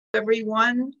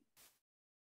Everyone.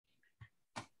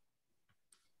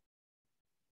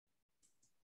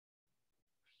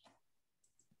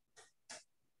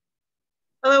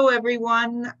 Hello,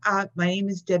 everyone. My name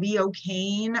is Debbie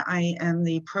O'Kane. I am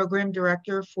the Program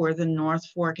Director for the North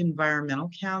Fork Environmental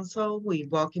Council. We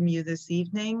welcome you this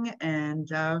evening,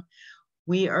 and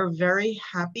we are very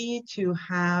happy to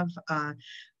have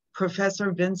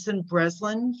Professor Vincent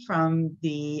Breslin from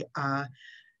the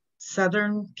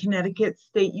Southern Connecticut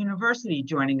State University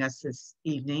joining us this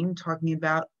evening, talking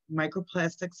about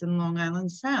microplastics in Long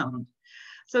Island Sound.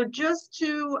 So just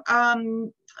to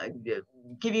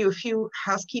give you a few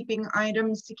housekeeping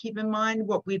items to keep in mind,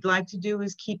 what we'd like to do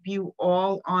is keep you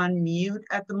all on mute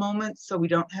at the moment so we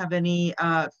don't have any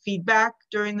feedback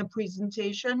during the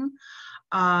presentation.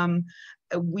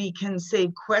 We can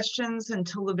save questions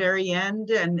until the very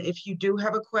end, and if you do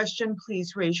have a question,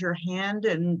 please raise your hand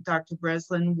and Dr.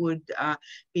 Breslin would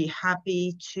be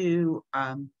happy to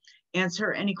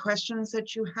answer any questions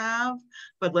that you have.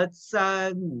 But let's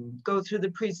go through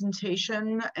the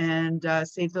presentation and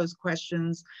save those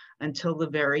questions until the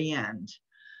very end.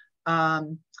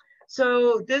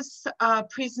 So this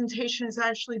presentation is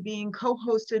actually being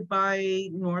co-hosted by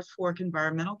North Fork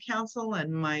Environmental Council,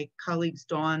 and my colleagues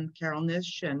Dawn Carol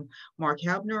Nish and Mark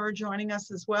Haubner are joining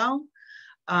us as well,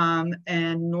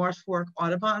 and North Fork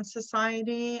Audubon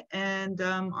Society, and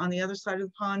on the other side of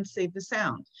the pond, Save the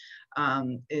Sound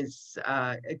is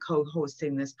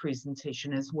co-hosting this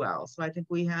presentation as well. So I think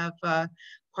we have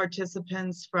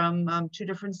participants from 2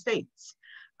 different states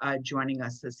joining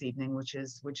us this evening, which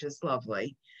is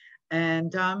lovely.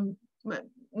 And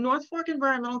North Fork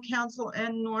Environmental Council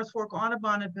and North Fork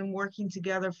Audubon have been working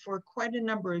together for quite a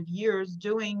number of years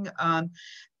doing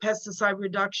pesticide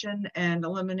reduction and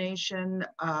elimination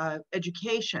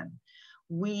education.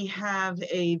 We have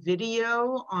a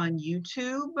video on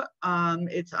YouTube.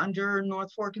 It's under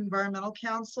North Fork Environmental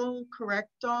Council, correct,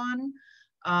 Dawn?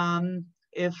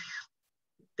 If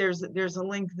there's a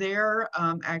link there,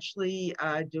 actually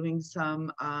doing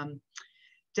some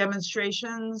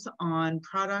demonstrations on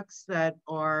products that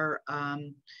are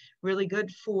really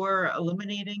good for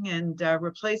eliminating and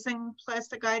replacing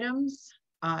plastic items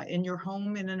in your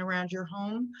home, in and around your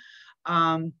home.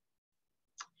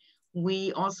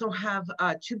 We also have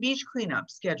 2 beach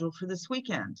cleanups scheduled for this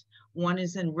weekend. One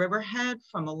is in Riverhead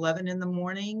from 11 in the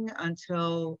morning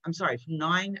until, from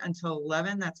 9 until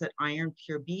 11. That's at Iron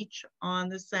Pier Beach on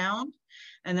the Sound.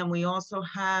 And then we also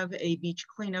have a beach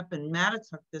cleanup in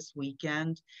Mattatuck this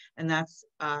weekend, and that's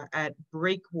at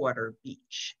Breakwater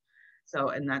Beach. So,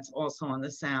 and that's also on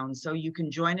the Sound. So you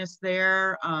can join us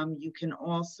there. You can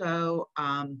also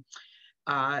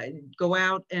go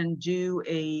out and do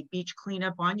a beach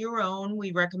cleanup on your own.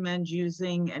 We recommend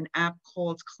using an app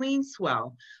called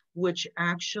CleanSwell, which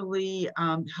actually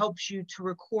helps you to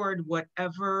record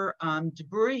whatever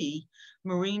debris,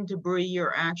 marine debris,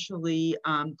 you're actually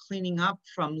cleaning up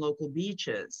from local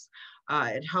beaches.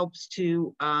 It helps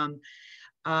to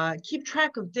keep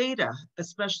track of data,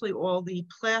 especially all the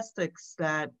plastics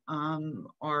that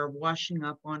are washing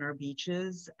up on our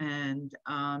beaches. And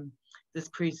this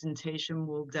presentation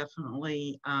will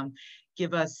definitely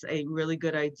give us a really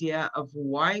good idea of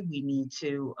why we need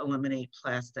to eliminate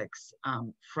plastics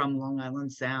from Long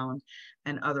Island Sound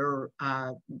and other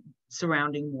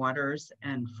surrounding waters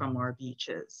and from our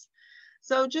beaches.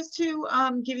 So just to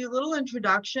give you a little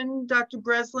introduction, Dr.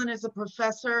 Breslin is a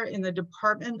professor in the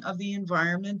Department of the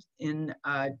Environment in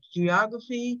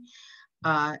Geography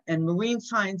and Marine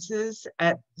Sciences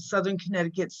at Southern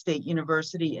Connecticut State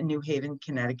University in New Haven,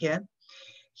 Connecticut.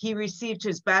 He received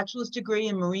his bachelor's degree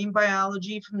in marine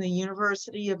biology from the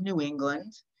University of New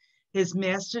England, his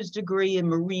master's degree in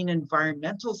marine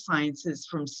environmental sciences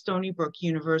from Stony Brook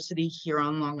University here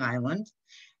on Long Island,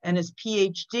 and his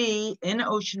PhD in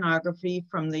oceanography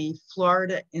from the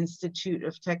Florida Institute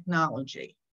of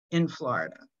Technology in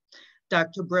Florida.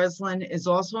 Dr. Breslin is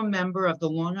also a member of the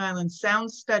Long Island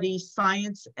Sound Study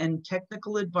Science and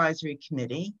Technical Advisory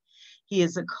Committee. He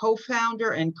is a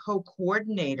co-founder and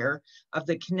co-coordinator of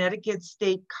the Connecticut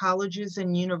State Colleges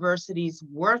and Universities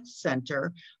Worth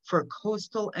Center for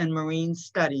Coastal and Marine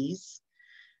Studies.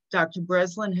 Dr.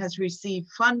 Breslin has received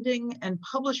funding and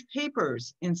published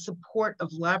papers in support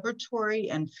of laboratory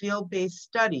and field-based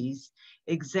studies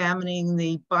examining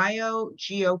the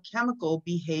biogeochemical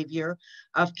behavior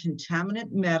of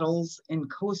contaminant metals in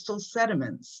coastal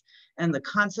sediments and the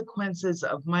consequences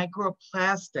of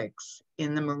microplastics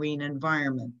in the marine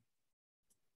environment.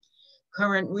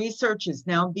 Current research is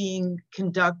now being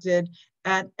conducted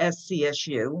at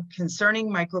SCSU concerning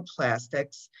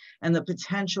microplastics and the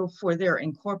potential for their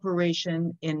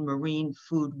incorporation in marine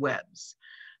food webs.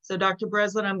 So Dr.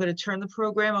 Breslin, I'm going to turn the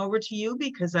program over to you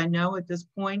because I know at this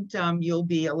point you'll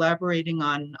be elaborating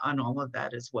on all of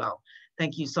that as well.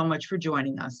 Thank you so much for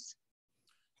joining us.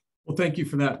 Well, thank you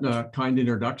for that kind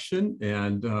introduction,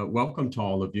 and welcome to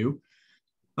all of you.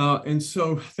 And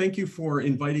so thank you for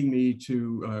inviting me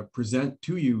to present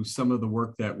to you some of the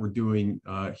work that we're doing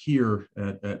here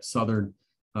at Southern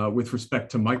with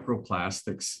respect to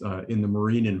microplastics in the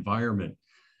marine environment.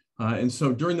 And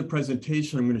so during the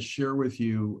presentation, I'm going to share with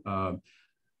you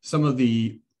some of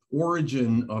the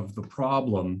origin of the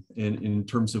problem in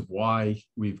terms of why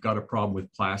we've got a problem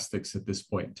with plastics at this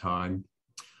point in time.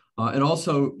 And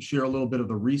also share a little bit of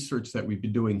the research that we've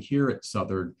been doing here at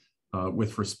Southern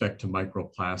with respect to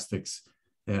microplastics,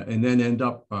 and then end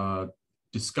up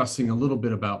discussing a little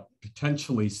bit about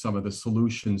potentially some of the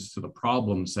solutions to the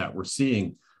problems that we're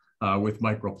seeing with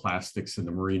microplastics in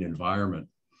the marine environment.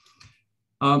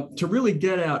 To really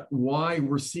get at why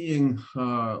we're seeing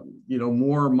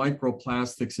more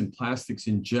microplastics and plastics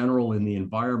in general in the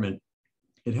environment,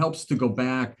 it helps to go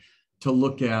back to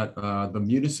look at the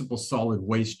municipal solid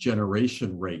waste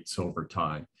generation rates over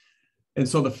time. And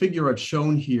so the figure I've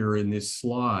shown here in this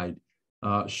slide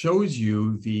shows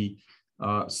you the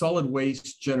solid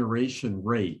waste generation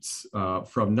rates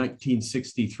from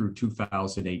 1960 through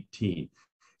 2018.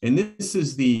 And this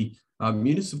is the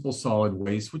municipal solid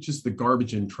waste, which is the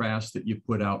garbage and trash that you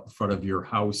put out in front of your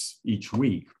house each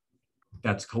week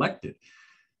that's collected.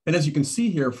 And as you can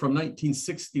see here, from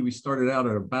 1960, we started out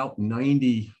at about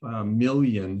 90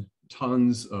 million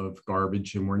tons of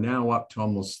garbage, and we're now up to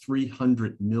almost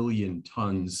 300 million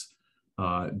tons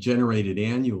generated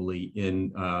annually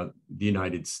in the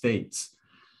United States.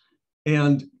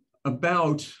 And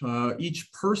about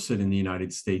each person in the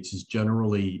United States is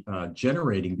generally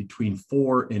generating between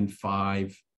 4 and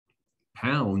 5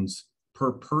 pounds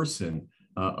per person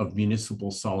of municipal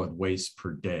solid waste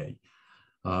per day.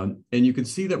 And you can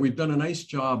see that we've done a nice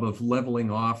job of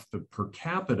leveling off the per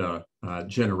capita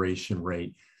generation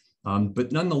rate,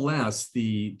 but nonetheless,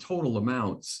 the total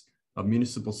amounts of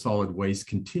municipal solid waste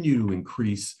continue to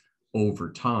increase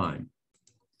over time.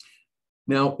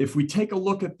 Now, if we take a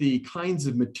look at the kinds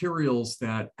of materials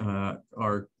that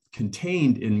are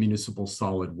contained in municipal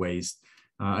solid waste,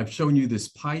 I've shown you this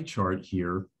pie chart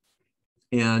here,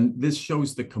 and this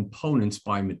shows the components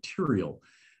by material.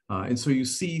 And so you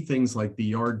see things like the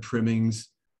yard trimmings,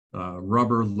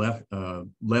 rubber,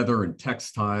 leather and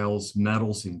textiles,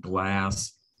 metals and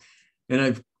glass. And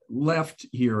I've left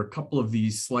here a couple of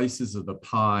these slices of the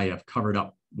pie. I've covered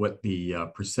up what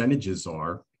the percentages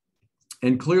are.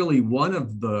 And clearly one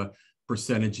of the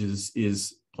percentages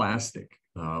is plastic.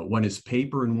 One is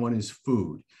paper and one is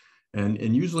food.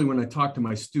 And usually when I talk to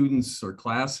my students or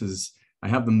classes, I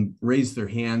have them raise their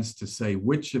hands to say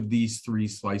which of these 3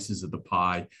 slices of the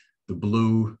pie, the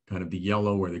blue, kind of the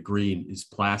yellow, or the green, is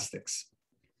plastics.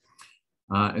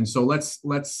 And so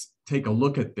let's take a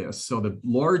look at this. So the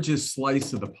largest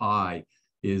slice of the pie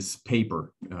is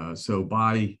paper. So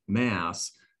by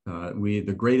mass,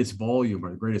 the greatest volume or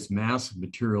the greatest mass of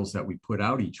materials that we put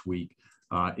out each week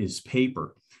is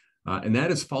paper. And that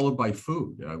is followed by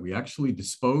food. We actually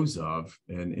dispose of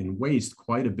and waste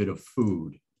quite a bit of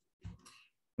food.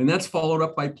 And that's followed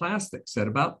up by plastics. At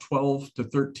about 12 to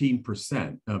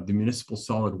 13% of the municipal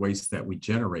solid waste that we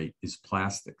generate is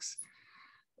plastics.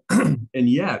 And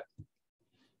yet,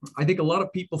 I think a lot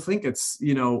of people think it's,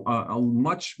 a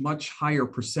much, much higher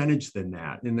percentage than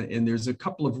that. And there's a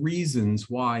couple of reasons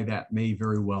why that may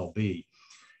very well be.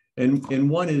 And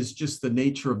one is just the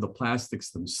nature of the plastics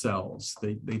themselves.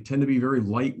 They tend to be very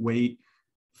lightweight,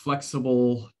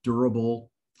 flexible,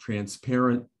 durable,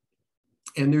 transparent.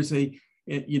 And there's the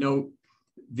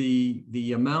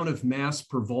amount of mass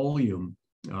per volume,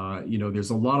 there's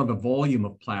a lot of the volume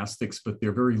of plastics, but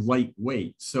they're very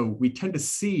lightweight. So we tend to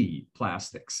see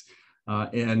plastics,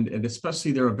 and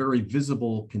especially they're a very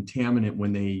visible contaminant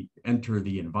when they enter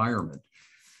the environment.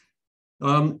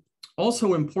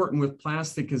 Also important with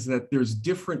plastic is that there's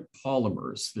different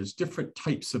polymers. There's different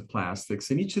types of plastics,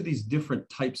 and each of these different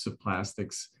types of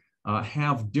plastics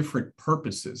have different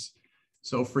purposes.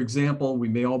 So for example, we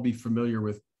may all be familiar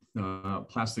with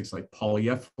plastics like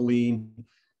polyethylene,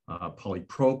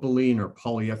 polypropylene, or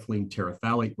polyethylene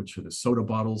terephthalate, which are the soda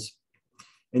bottles.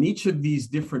 And each of these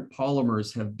different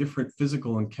polymers have different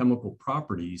physical and chemical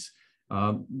properties,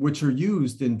 which are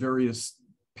used in various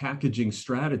packaging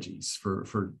strategies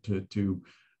to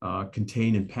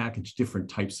contain and package different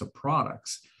types of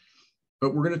products.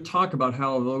 But we're going to talk about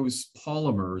how those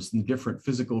polymers and different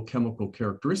physical chemical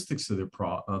characteristics of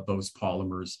those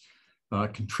polymers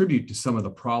contribute to some of the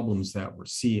problems that we're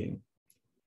seeing.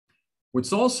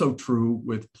 What's also true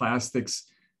with plastics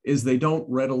is they don't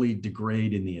readily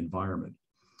degrade in the environment.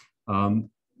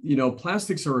 You know,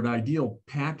 plastics are an ideal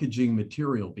packaging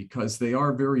material because they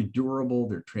are very durable,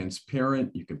 they're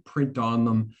transparent, you can print on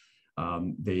them.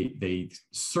 They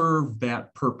serve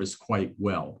that purpose quite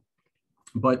well.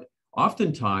 But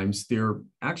oftentimes their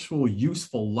actual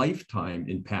useful lifetime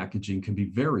in packaging can be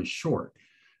very short,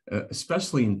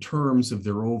 especially in terms of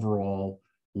their overall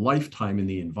lifetime in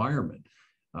the environment.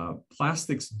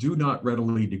 Plastics do not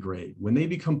readily degrade. When they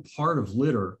become part of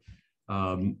litter,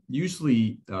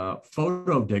 usually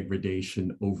photo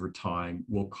degradation over time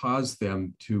will cause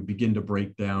them to begin to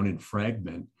break down and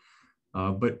fragment.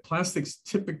 But plastics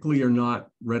typically are not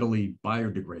readily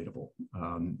biodegradable.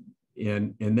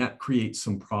 And that creates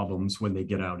some problems when they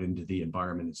get out into the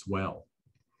environment as well.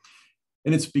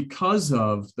 And it's because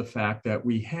of the fact that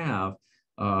we have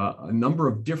a number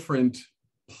of different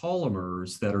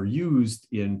polymers that are used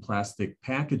in plastic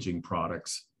packaging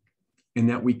products, and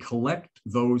that we collect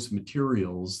those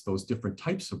materials, those different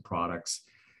types of products,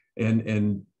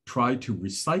 and try to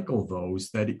recycle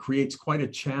those, that it creates quite a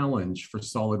challenge for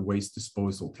solid waste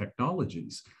disposal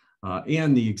technologies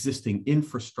and the existing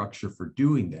infrastructure for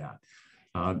doing that.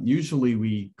 Usually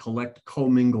we collect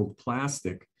commingled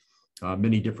plastic,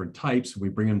 many different types. We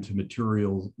bring them to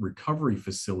material recovery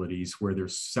facilities where they're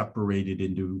separated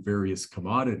into various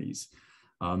commodities.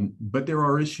 But there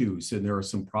are issues and there are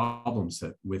some problems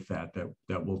with that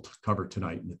we'll cover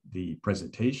tonight in the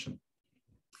presentation.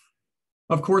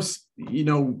 Of course, you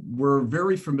know, we're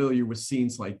very familiar with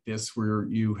scenes like this where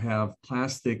you have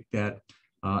plastic that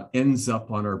ends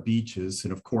up on our beaches.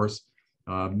 And of course,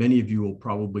 many of you will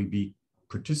probably be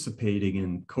participating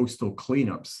in coastal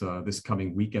cleanups this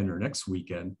coming weekend or next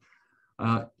weekend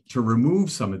to remove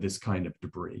some of this kind of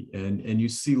debris. And you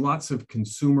see lots of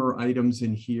consumer items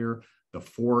in here, the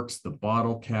forks, the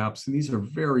bottle caps, and these are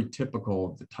very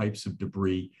typical of the types of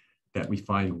debris that we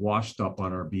find washed up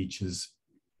on our beaches,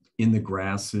 in the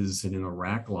grasses and in the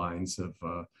rack lines of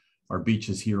our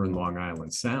beaches here in Long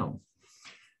Island Sound.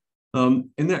 And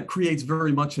that creates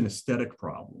very much an aesthetic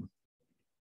problem.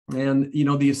 And, you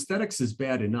know, the aesthetics is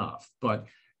bad enough, but,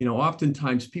 you know,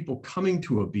 oftentimes people coming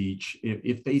to a beach,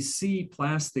 if they see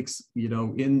plastics, you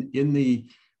know, in the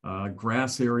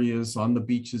grass areas on the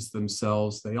beaches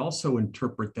themselves, they also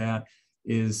interpret that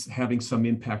as having some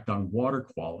impact on water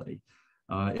quality.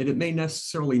 And it may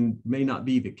not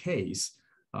be the case,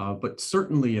 but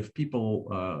certainly if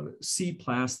people see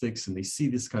plastics and they see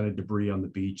this kind of debris on the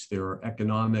beach, there are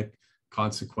economic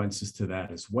consequences to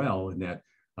that as well, and that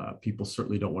people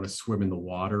certainly don't want to swim in the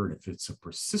water. And if it's a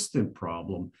persistent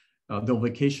problem, they'll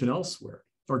vacation elsewhere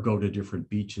or go to different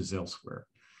beaches elsewhere.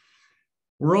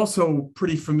 We're also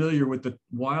pretty familiar with the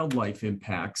wildlife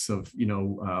impacts of, you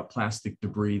know, plastic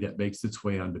debris that makes its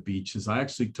way onto beaches. I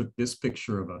actually took this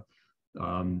picture of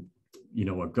you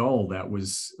know, a gull that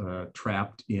was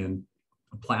trapped in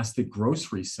a plastic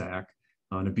grocery sack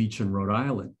on a beach in Rhode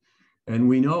Island. And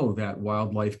we know that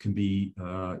wildlife can be,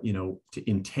 you know,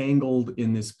 entangled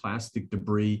in this plastic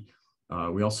debris.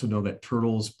 We also know that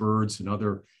turtles, birds, and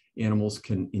other animals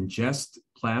can ingest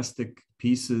plastic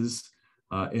pieces.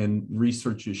 And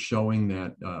research is showing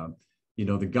that, you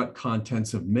know, the gut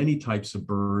contents of many types of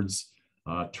birds,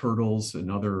 turtles, and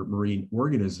other marine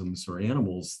organisms or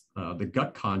animals, the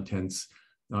gut contents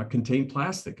contain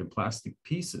plastic and plastic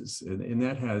pieces. And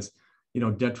that has, you know,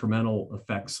 detrimental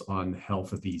effects on the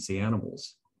health of these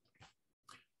animals.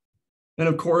 And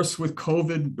of course, with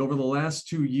COVID over the last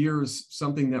 2 years,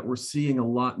 something that we're seeing a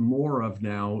lot more of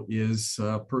now is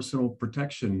personal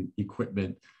protection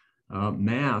equipment,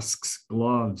 masks,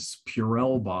 gloves,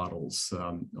 Purell bottles,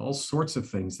 all sorts of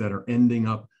things that are ending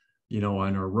up, you know,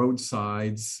 on our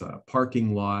roadsides,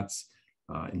 parking lots,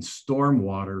 and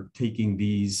stormwater, taking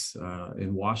these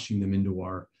and washing them into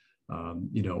our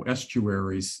you know,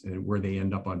 estuaries, and where they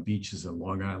end up on beaches in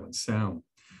Long Island Sound.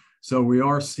 So we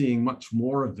are seeing much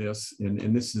more of this,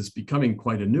 and this is becoming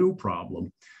quite a new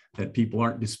problem, that people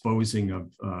aren't disposing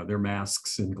of their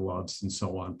masks and gloves and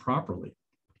so on properly.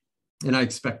 And I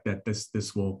expect that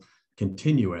this will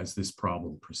continue as this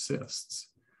problem persists.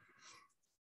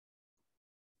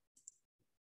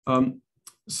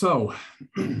 So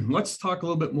let's talk a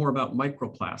little bit more about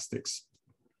microplastics.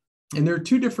 And there are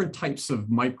two different types of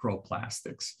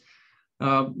microplastics.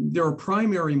 There are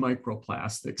primary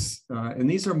microplastics, and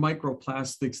these are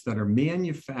microplastics that are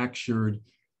manufactured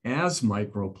as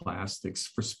microplastics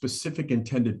for specific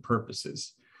intended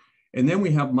purposes. And then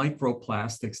we have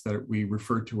microplastics that we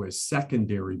refer to as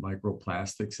secondary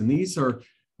microplastics. And these are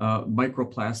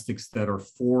microplastics that are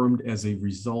formed as a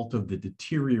result of the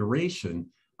deterioration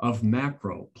of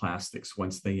macroplastics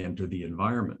once they enter the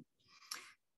environment.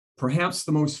 Perhaps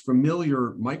the most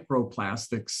familiar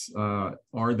microplastics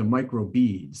are the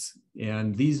microbeads.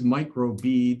 And these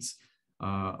microbeads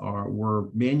were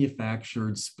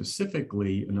manufactured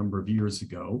specifically a number of years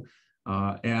ago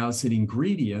as an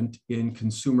ingredient in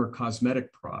consumer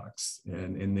cosmetic products.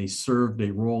 And they served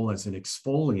a role as an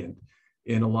exfoliant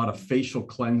in a lot of facial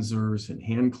cleansers and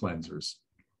hand cleansers.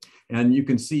 And you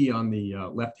can see on the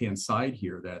left-hand side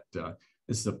here that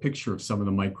this is a picture of some of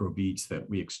the microbeads that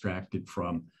we extracted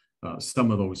from some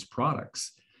of those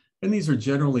products. And these are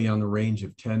generally on the range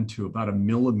of 10 to about a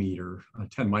millimeter,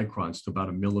 10 microns to about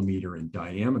a millimeter in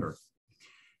diameter.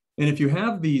 And if you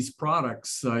have these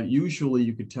products, usually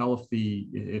you could tell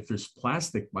if there's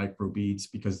plastic microbeads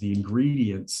because the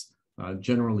ingredients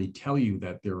generally tell you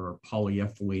that there are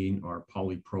polyethylene or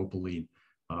polypropylene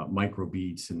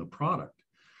microbeads in the product.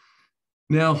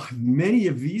 Now, many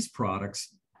of these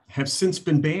products have since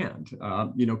been banned.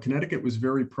 Connecticut was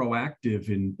very proactive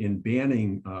in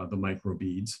banning the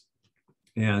microbeads,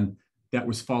 and that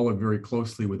was followed very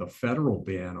closely with a federal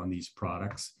ban on these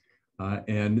products.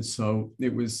 And so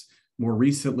it was more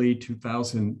recently,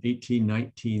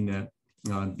 2018-19,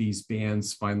 that these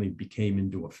bans finally became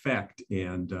into effect.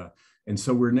 And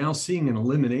so we're now seeing an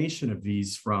elimination of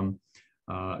these from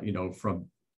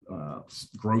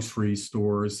grocery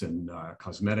stores and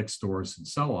cosmetic stores and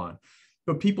so on.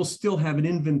 But people still have an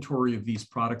inventory of these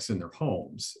products in their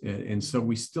homes. And so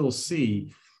we still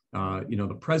see,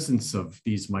 the presence of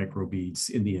these microbeads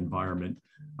in the environment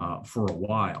for a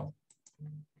while.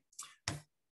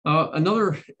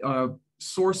 Another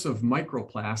source of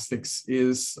microplastics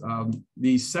is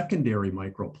these secondary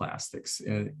microplastics,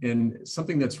 and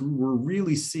something we're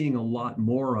really seeing a lot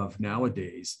more of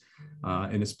nowadays,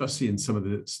 and especially in some of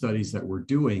the studies that we're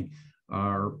doing,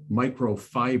 are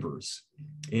microfibers.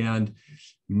 And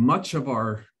much of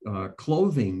our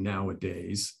clothing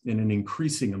nowadays, and an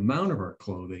increasing amount of our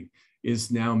clothing,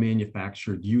 is now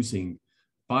manufactured using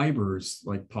fibers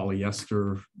like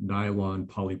polyester, nylon,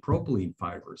 polypropylene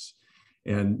fibers.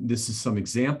 And this is some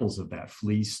examples of that: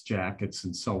 fleece, jackets,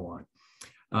 and so on.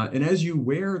 And as you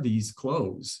wear these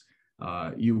clothes,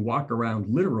 you walk around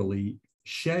literally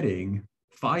shedding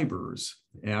fibers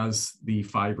as the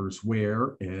fibers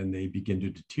wear and they begin to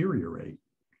deteriorate.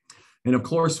 And of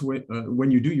course, when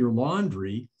you do your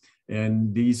laundry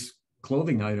and these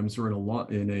clothing items are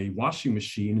in a washing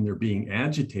machine and they're being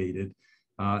agitated,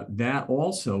 that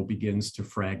also begins to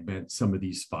fragment some of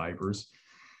these fibers.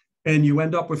 And you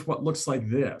end up with what looks like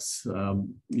this,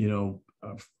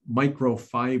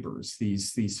 microfibers,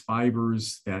 these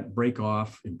fibers that break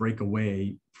off and break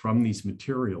away from these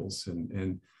materials.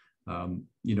 And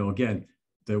again,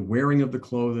 the wearing of the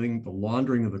clothing, the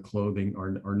laundering of the clothing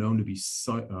are known to be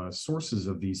sources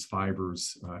of these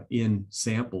fibers in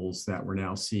samples that we're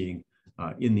now seeing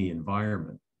in the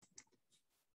environment.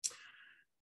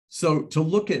 So to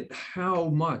look at how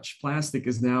much plastic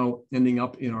is now ending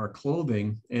up in our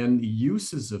clothing and the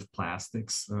uses of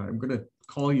plastics, I'm going to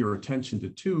call your attention to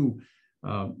two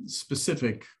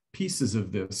specific pieces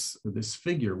of this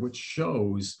figure, which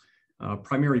shows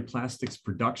primary plastics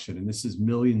production. And this is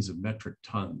millions of metric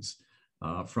tons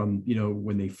from,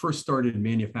 when they first started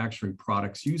manufacturing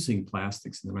products using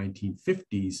plastics in the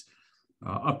 1950s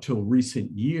up till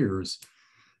recent years.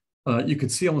 You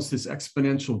could see almost this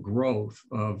exponential growth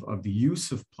of the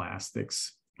use of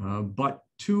plastics, but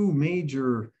two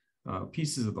major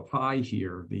pieces of the pie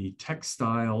here, the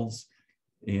textiles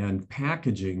and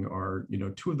packaging, are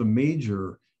two of the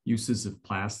major uses of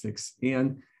plastics,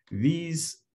 and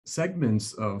these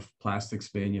segments of plastics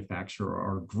manufacture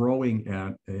are growing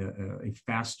at a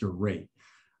faster rate.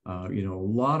 A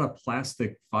lot of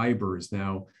plastic fiber is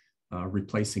now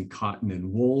replacing cotton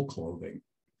and wool clothing.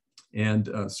 And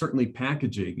certainly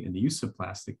packaging and the use of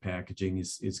plastic packaging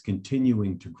is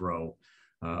continuing to grow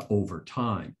over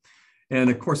time. And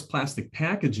of course, plastic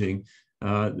packaging,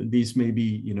 these may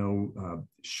be,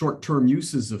 short-term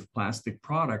uses of plastic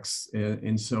products.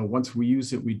 And so once we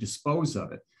use it, we dispose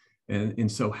of it.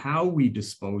 And so how we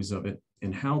dispose of it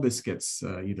and how this gets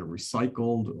either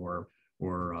recycled or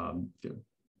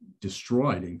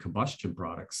destroyed in combustion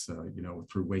products,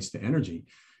 through waste to energy,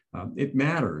 it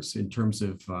matters in terms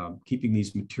of keeping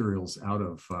these materials out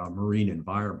of marine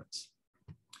environments.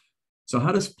 So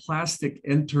how does plastic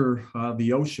enter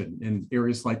the ocean in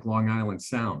areas like Long Island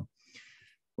Sound?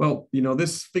 Well,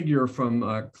 this figure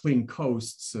from Clean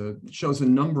Coasts shows a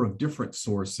number of different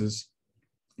sources.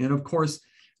 And of course,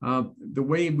 the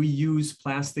way we use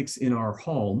plastics in our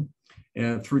home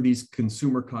through these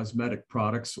consumer cosmetic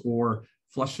products or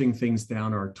flushing things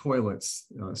down our toilets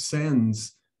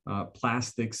sends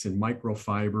plastics and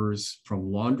microfibers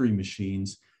from laundry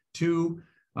machines to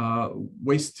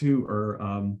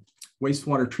wastewater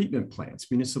treatment plants,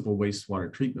 municipal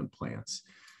wastewater treatment plants.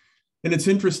 And it's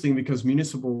interesting because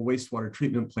municipal wastewater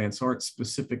treatment plants aren't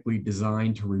specifically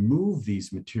designed to remove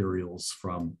these materials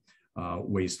from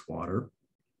wastewater.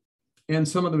 And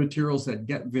some of the materials that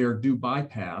get there do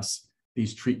bypass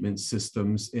these treatment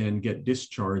systems and get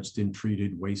discharged in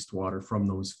treated wastewater from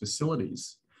those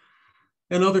facilities.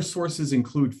 And other sources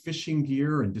include fishing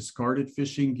gear and discarded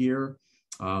fishing gear,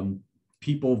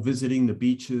 people visiting the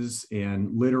beaches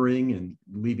and littering and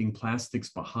leaving plastics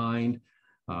behind,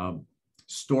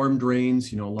 storm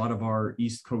drains. You know, a lot of our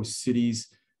East Coast cities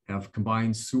have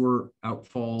combined sewer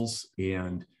outfalls,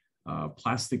 and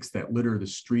plastics that litter the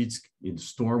streets in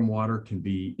stormwater can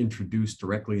be introduced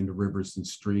directly into rivers and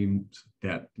streams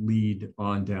that lead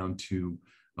on down to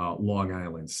Long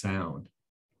Island Sound.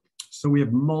 So we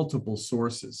have multiple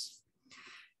sources.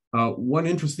 One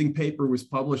interesting paper was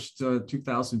published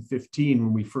 2015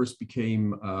 when we first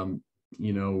became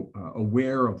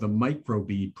aware of the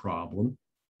microbead problem.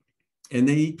 And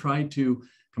they tried to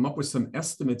come up with some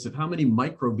estimates of how many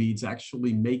microbeads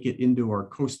actually make it into our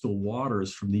coastal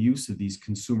waters from the use of these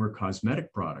consumer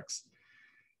cosmetic products.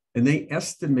 And they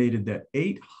estimated that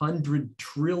 800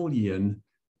 trillion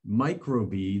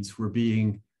microbeads were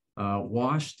being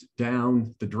washed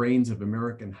down the drains of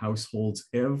American households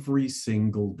every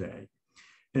single day.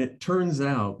 And it turns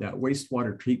out that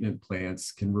wastewater treatment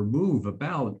plants can remove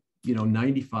about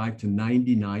 95 to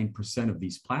 99% of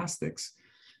these plastics,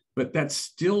 but that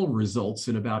still results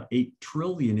in about 8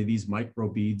 trillion of these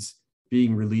microbeads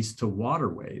being released to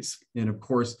waterways. And of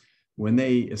course, when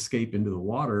they escape into the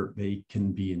water, they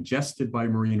can be ingested by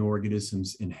marine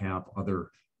organisms and have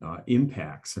other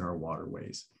impacts in our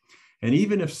waterways. And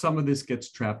even if some of this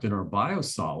gets trapped in our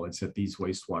biosolids at these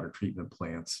wastewater treatment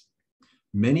plants,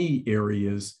 many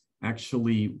areas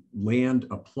actually land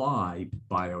apply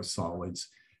biosolids,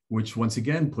 which once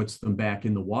again puts them back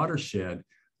in the watershed,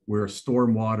 where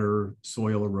stormwater,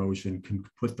 soil erosion can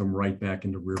put them right back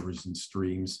into rivers and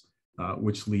streams,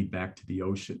 which lead back to the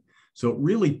ocean. So it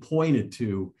really pointed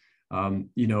to,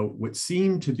 what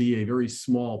seemed to be a very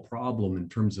small problem in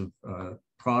terms of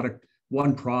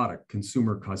one product,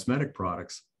 consumer cosmetic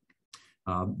products,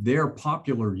 their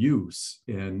popular use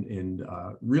and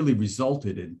really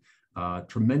resulted in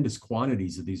tremendous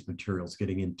quantities of these materials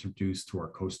getting introduced to our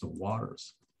coastal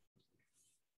waters.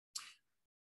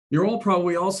 You're all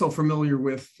probably also familiar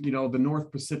with, the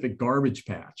North Pacific garbage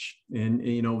patch. And,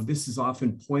 this is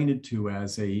often pointed to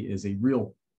as a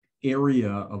real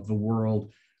area of the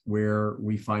world where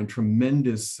we find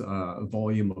tremendous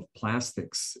volume of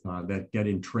plastics that get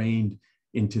entrained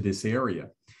into this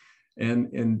area.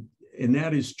 And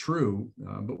that is true.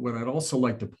 But what I'd also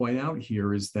like to point out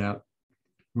here is that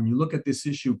when you look at this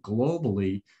issue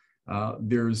globally,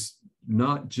 there's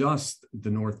not just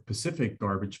the North Pacific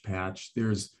garbage patch,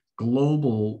 there's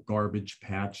global garbage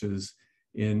patches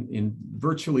in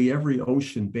virtually every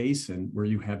ocean basin where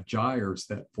you have gyres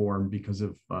that form because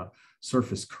of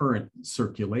surface current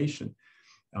circulation.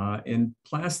 And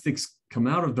plastics come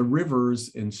out of the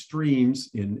rivers and streams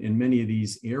in many of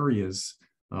these areas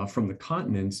from the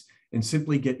continents and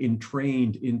simply get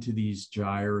entrained into these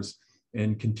gyres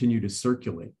and continue to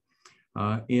circulate.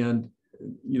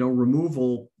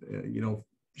 Removal,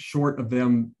 short of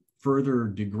them further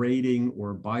degrading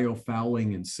or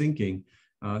biofouling and sinking,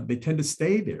 they tend to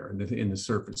stay there in the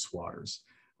surface waters.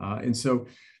 And so,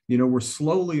 we're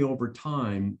slowly over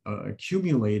time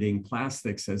accumulating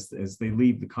plastics as they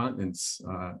leave the continents,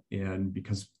 and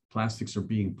because plastics are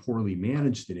being poorly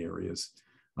managed in areas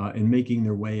and making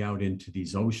their way out into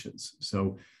these oceans.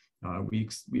 So we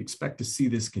expect to see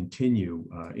this continue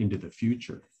into the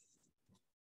future.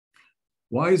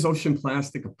 Why is ocean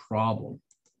plastic a problem?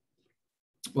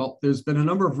 Well, there's been a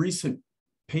number of recent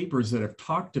papers that have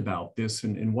talked about this,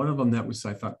 and one of them that was,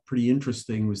 I thought, pretty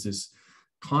interesting was this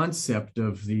concept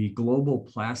of the global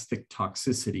plastic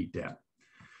toxicity debt.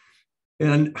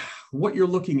 And what you're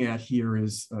looking at here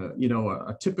is,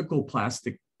 a typical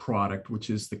plastic product, which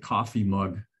is the coffee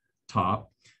mug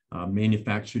top,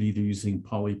 manufactured either using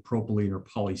polypropylene or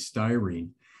polystyrene.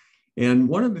 And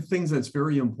one of the things that's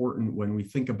very important when we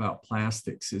think about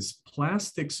plastics is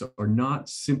plastics are not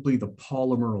simply the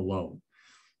polymer alone.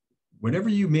 Whenever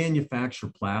you manufacture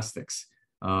plastics,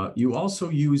 you also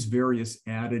use various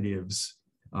additives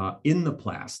in the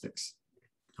plastics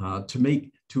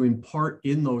to impart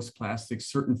in those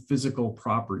plastics certain physical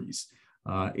properties.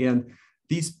 And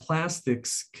these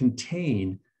plastics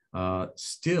contain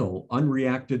still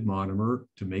unreacted monomer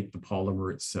to make the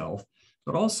polymer itself,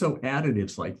 but also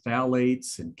additives like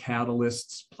phthalates and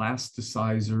catalysts,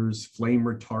 plasticizers, flame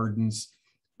retardants,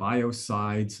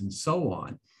 biocides, and so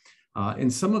on.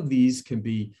 And some of these can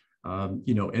be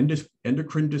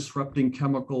endocrine disrupting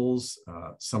chemicals.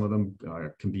 Some of them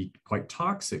can be quite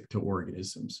toxic to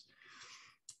organisms.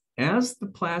 As the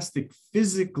plastic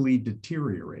physically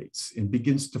deteriorates and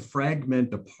begins to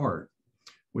fragment apart,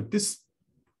 what this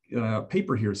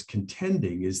paper here is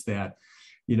contending is that,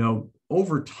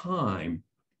 over time,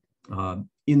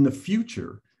 in the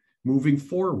future, moving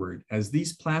forward, as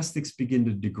these plastics begin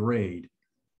to degrade,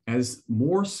 as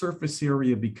more surface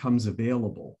area becomes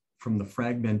available from the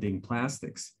fragmenting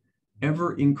plastics,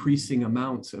 ever increasing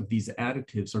amounts of these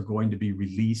additives are going to be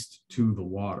released to the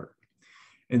water.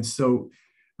 And so,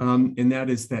 and that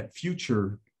is that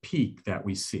future peak that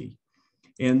we see.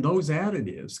 And those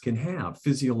additives can have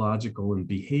physiological and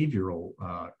behavioral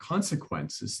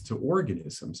consequences to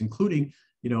organisms, including,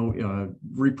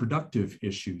 reproductive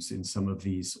issues in some of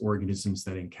these organisms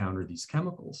that encounter these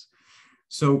chemicals.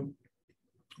 So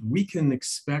we can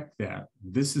expect that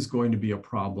this is going to be a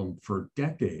problem for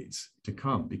decades to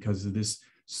come because of this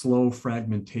slow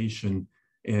fragmentation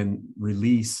and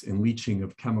release and leaching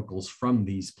of chemicals from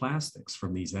these plastics,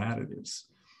 from these additives.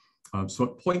 So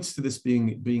it points to this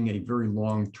being a very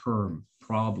long-term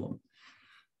problem.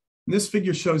 And this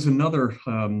figure shows another,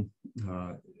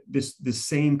 this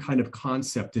same kind of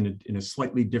concept in a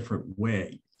slightly different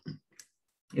way,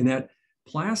 in that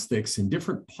plastics and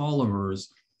different polymers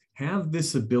have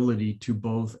this ability to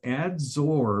both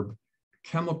adsorb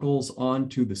chemicals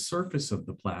onto the surface of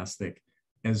the plastic,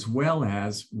 as well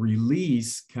as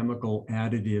release chemical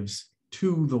additives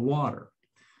to the water.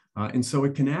 And so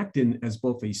it can act as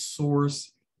both a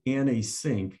source and a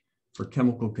sink for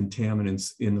chemical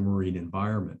contaminants in the marine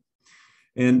environment.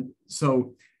 And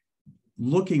so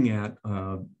looking at,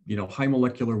 high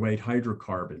molecular weight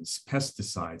hydrocarbons,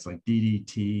 pesticides like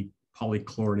DDT,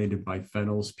 polychlorinated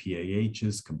biphenyls,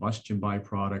 PAHs, combustion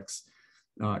byproducts,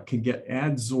 can get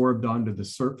adsorbed onto the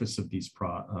surface of these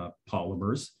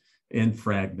polymers and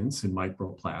fragments and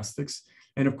microplastics.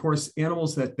 And of course,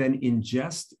 animals that then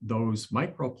ingest those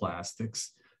microplastics,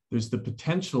 there's the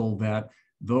potential that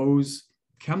those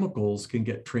chemicals can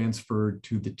get transferred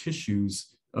to the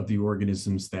tissues of the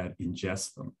organisms that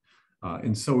ingest them.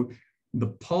 And so the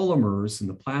polymers and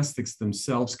the plastics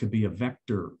themselves could be a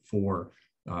vector for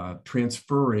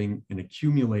transferring and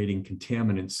accumulating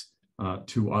contaminants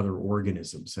to other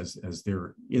organisms as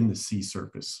they're in the sea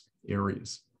surface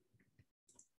areas.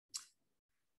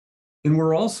 And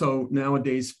we're also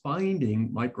nowadays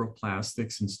finding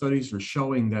microplastics, and studies are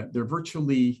showing that they're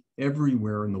virtually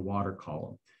everywhere in the water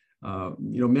column.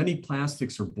 Many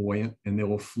plastics are buoyant and they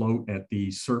will float at the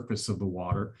surface of the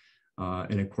water.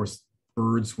 And of course,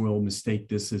 birds will mistake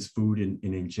this as food and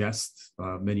ingest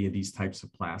many of these types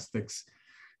of plastics.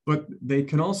 But they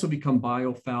can also become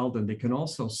biofouled, and they can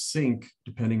also sink,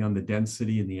 depending on the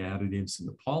density and the additives and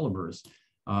the polymers,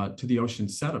 to the ocean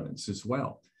sediments as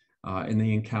well. And they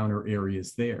encounter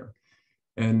areas there.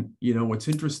 And what's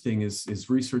interesting is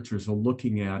researchers are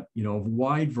looking at a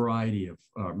wide variety of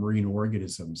marine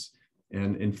organisms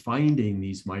and finding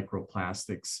these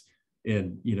microplastics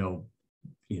in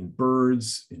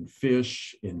birds, in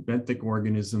fish, in benthic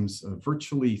organisms,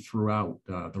 virtually throughout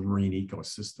the marine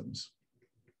ecosystems.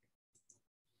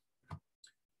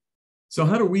 So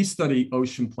how do we study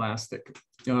ocean plastic?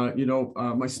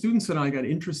 My students and I got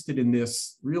interested in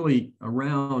this really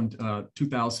around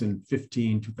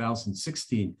 2015,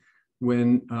 2016,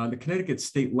 when the Connecticut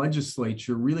state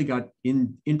legislature really got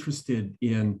interested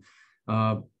in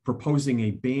proposing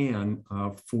a ban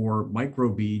for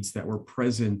microbeads that were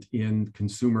present in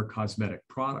consumer cosmetic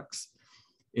products.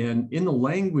 And in the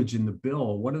language in the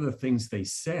bill, one of the things they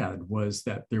said was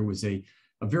that there was a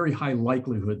very high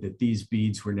likelihood that these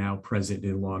beads were now present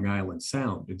in Long Island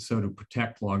Sound. And so to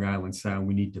protect Long Island Sound,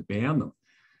 we need to ban them.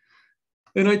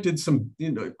 And I did some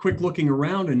quick looking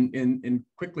around and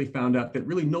quickly found out that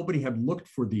really nobody had looked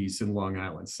for these in Long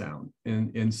Island Sound.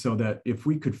 And so that if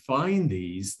we could find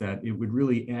these, that it would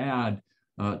really add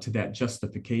to that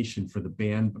justification for the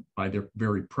ban by their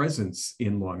very presence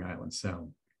in Long Island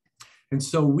Sound. And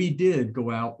so we did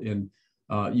go out and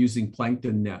using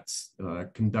plankton nets,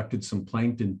 conducted some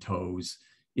plankton tows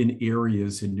in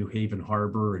areas in New Haven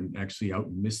Harbor and actually out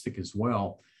in Mystic as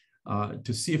well,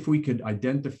 to see if we could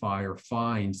identify or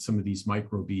find some of these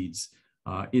microbeads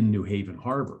in New Haven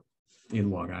Harbor in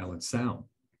Long Island Sound.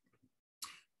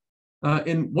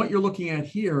 And what you're looking at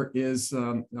here is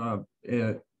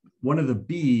one of the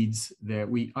beads that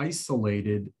we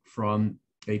isolated from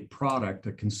a product,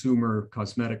 a consumer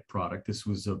cosmetic product. This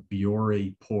was a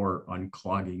Biore pore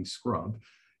unclogging scrub.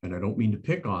 And I don't mean to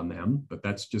pick on them, but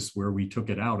that's just where we took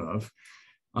it out of.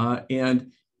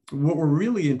 And what we're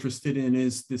really interested in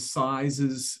is the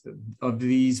sizes of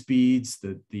these beads,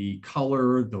 the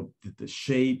color, the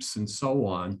shapes, and so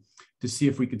on, to see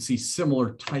if we could see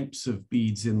similar types of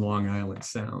beads in Long Island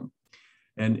Sound.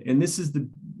 And this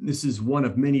is one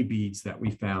of many beads that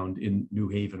we found in New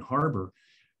Haven Harbor.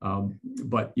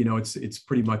 But you know, it's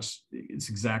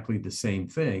exactly the same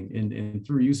thing. And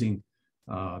through using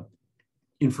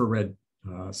infrared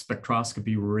spectroscopy,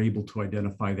 we were able to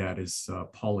identify that as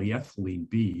polyethylene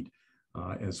bead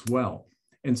as well.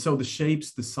 And so the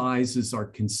shapes, the sizes are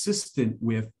consistent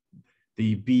with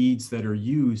the beads that are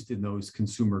used in those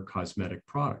consumer cosmetic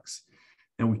products.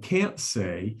 And we can't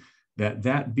say that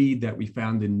that bead that we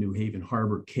found in New Haven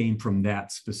Harbor came from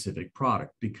that specific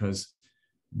product, because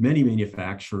many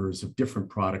manufacturers of different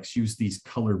products use these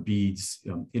color beads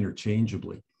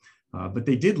interchangeably. But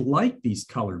they did like these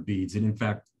color beads. And in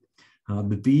fact,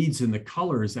 the beads and the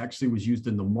colors actually was used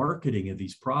in the marketing of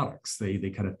these products. They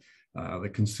kind of, the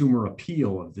consumer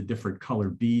appeal of the different color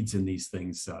beads in these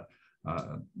things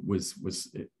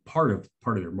was part of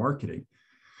their marketing.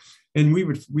 And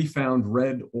we found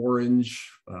red,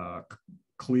 orange,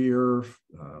 clear,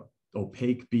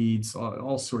 opaque beads,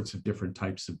 all sorts of different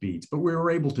types of beads, but we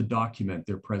were able to document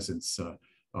their presence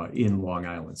in Long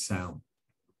Island Sound.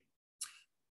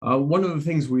 One of the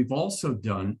things we've also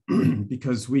done,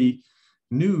 because we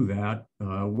knew that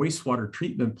wastewater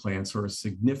treatment plants are a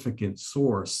significant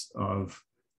source of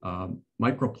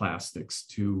microplastics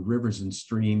to rivers and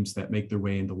streams that make their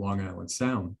way into Long Island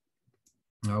Sound.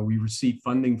 We received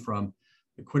funding from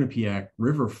the Quinnipiac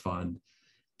River Fund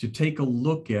to take a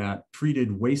look at treated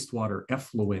wastewater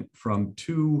effluent from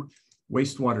 2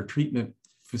 wastewater treatment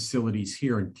facilities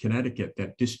here in Connecticut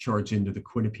that discharge into the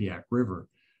Quinnipiac River,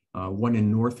 one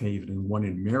in North Haven and one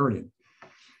in Meriden.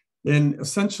 And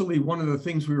essentially, one of the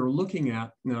things we were looking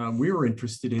at, we were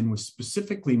interested in, was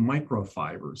specifically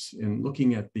microfibers, and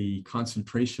looking at the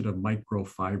concentration of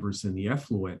microfibers in the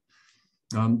effluent,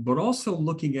 but also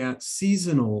looking at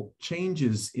seasonal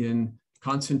changes in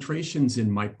concentrations in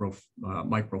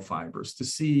microfibers to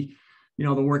see, you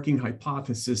know, the working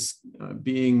hypothesis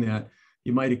being that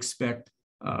you might expect,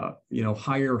 you know,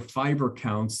 higher fiber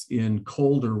counts in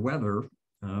colder weather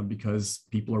because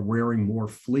people are wearing more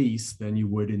fleece than you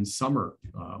would in summer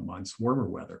months, warmer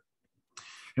weather.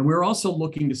 And we're also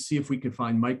looking to see if we could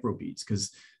find microbeads,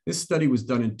 because this study was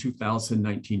done in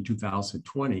 2019,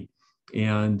 2020.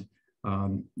 And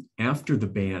after the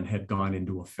ban had gone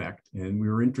into effect, and we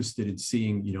were interested in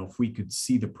seeing, you know, if we could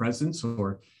see the presence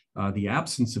or the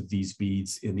absence of these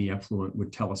beads in the effluent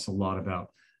would tell us a lot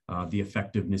about the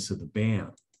effectiveness of the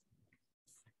ban.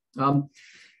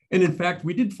 And in fact,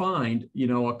 we did find, you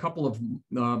know, a couple of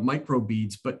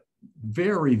microbeads, but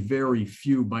very, very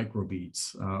few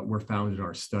microbeads were found in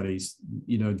our studies,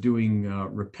 you know, doing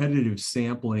repetitive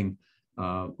sampling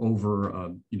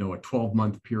over, you know, a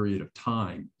 12-month period of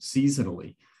time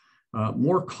seasonally.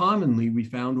 More commonly, we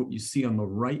found what you see on the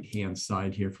right-hand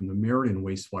side here from the Meriden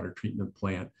wastewater treatment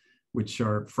plant, which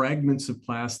are fragments of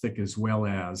plastic as well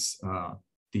as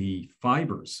the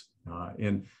fibers,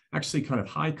 and actually kind of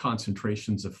high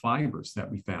concentrations of fibers that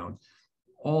we found.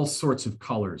 All sorts of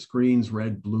colors, greens,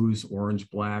 red, blues, orange,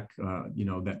 black, you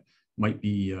know, that might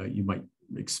be, you might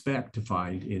expect to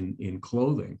find in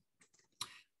clothing.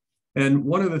 And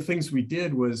one of the things we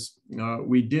did was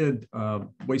we did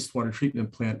wastewater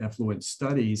treatment plant effluent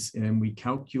studies, and we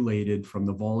calculated from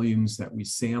the volumes that we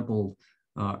sampled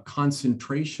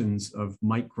concentrations of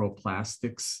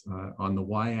microplastics on the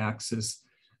y-axis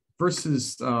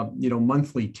versus you know,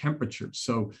 monthly temperatures.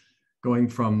 So going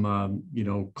from you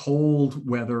know, cold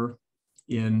weather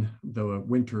in the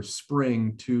winter,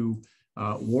 spring to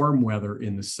warm weather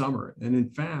in the summer. And in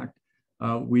fact,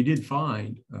 we did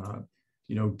find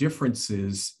you know,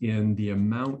 differences in the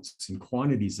amounts and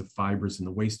quantities of fibers in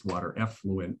the wastewater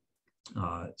effluent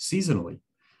seasonally.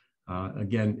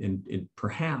 Again, and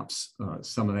perhaps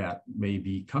some of that may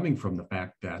be coming from the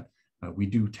fact that we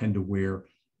do tend to wear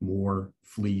more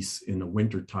fleece in the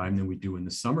wintertime than we do in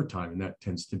the summertime, and that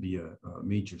tends to be a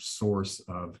major source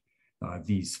of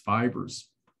these fibers.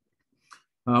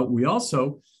 We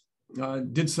also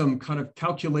did some kind of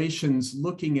calculations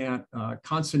looking at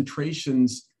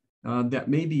concentrations that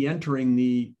may be entering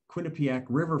the Quinnipiac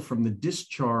River from the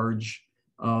discharge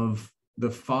of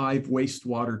the 5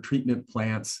 wastewater treatment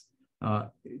plants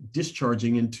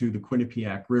discharging into the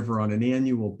Quinnipiac River on an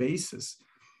annual basis.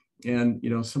 And, you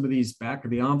know, some of these back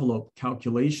of the envelope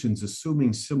calculations,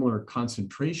 assuming similar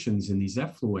concentrations in these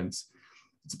effluents,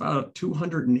 it's about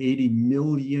 280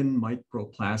 million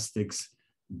microplastics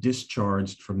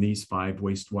discharged from these 5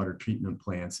 wastewater treatment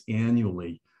plants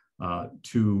annually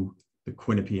to the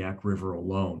Quinnipiac River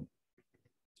alone.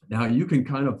 Now you can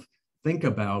kind of think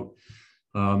about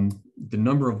the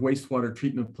number of wastewater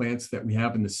treatment plants that we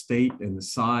have in the state and the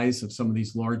size of some of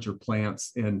these larger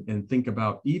plants, and think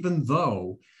about, even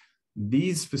though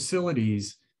these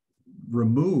facilities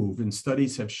remove, and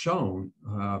studies have shown,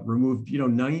 remove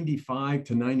 95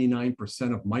 to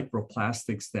 99% of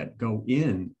microplastics that go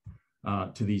in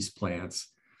to these plants,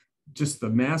 just the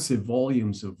massive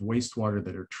volumes of wastewater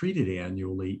that are treated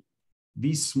annually,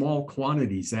 these small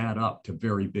quantities add up to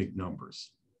very big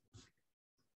numbers.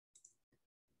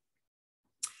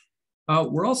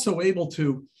 We're also able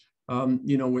to,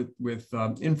 with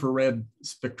infrared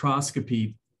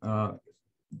spectroscopy,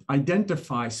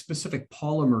 identify specific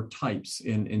polymer types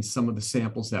in some of the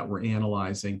samples that we're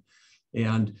analyzing.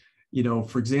 And,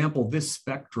 for example, this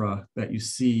spectra that you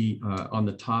see on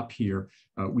the top here,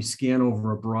 we scan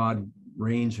over a broad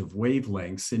range of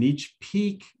wavelengths, and each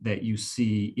peak that you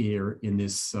see here in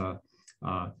this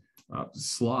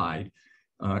slide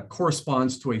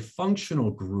corresponds to a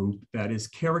functional group that is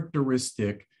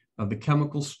characteristic of the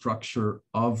chemical structure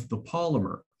of the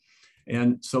polymer.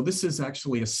 And so this is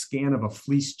actually a scan of a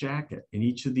fleece jacket, and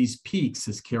each of these peaks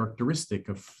is characteristic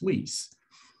of fleece.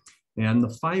 And the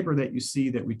fiber that you see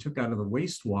that we took out of the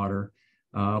wastewater,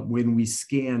 when we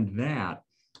scanned that,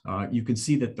 you can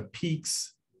see that the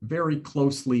peaks very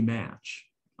closely match.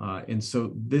 And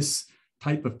so this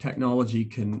type of technology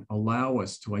can allow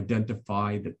us to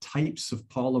identify the types of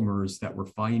polymers that we're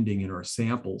finding in our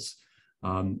samples,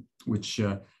 which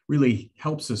really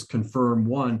helps us confirm,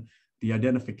 one, the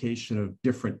identification of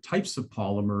different types of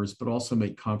polymers, but also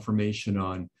make confirmation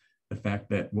on the fact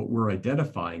that what we're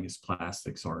identifying as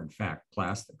plastics are in fact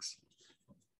plastics.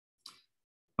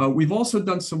 We've also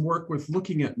done some work with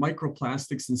looking at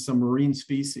microplastics in some marine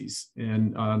species.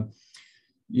 And,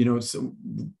 so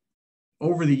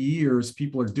over the years,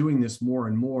 people are doing this more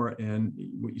and more. And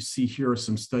what you see here are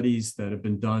some studies that have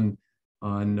been done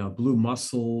on blue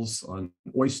mussels, on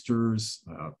oysters,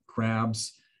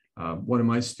 crabs. One of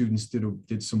my students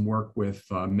did some work with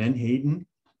menhaden,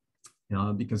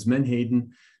 because menhaden,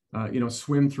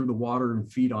 swim through the water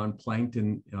and feed on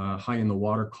plankton high in the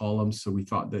water column. So we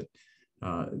thought that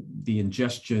the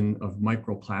ingestion of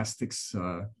microplastics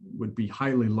would be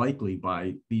highly likely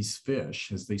by these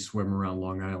fish as they swim around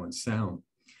Long Island Sound.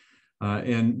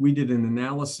 And we did an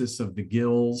analysis of the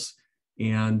gills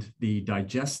and the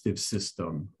digestive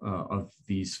system of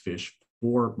these fish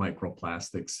for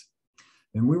microplastics.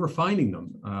 And we were finding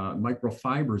them,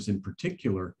 microfibers in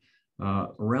particular,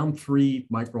 around 3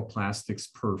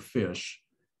 microplastics per fish,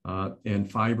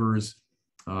 and fibers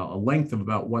a length of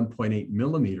about 1.8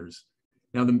 millimeters.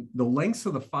 Now, the lengths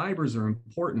of the fibers are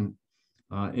important,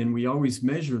 and we always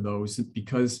measure those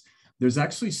because there's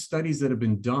actually studies that have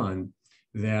been done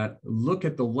that look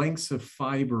at the lengths of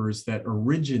fibers that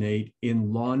originate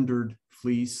in laundered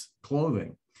fleece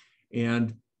clothing.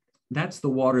 And that's the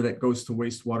water that goes to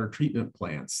wastewater treatment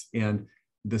plants. And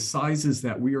the sizes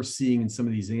that we are seeing in some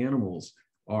of these animals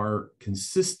are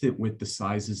consistent with the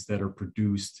sizes that are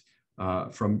produced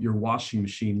from your washing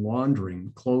machine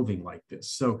laundering clothing like this.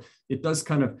 So it does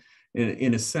kind of,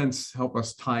 in a sense, help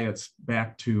us tie it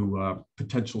back to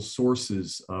potential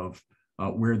sources of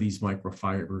where these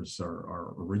microfibers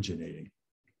are originating.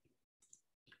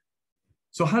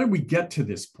 So how did we get to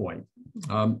this point?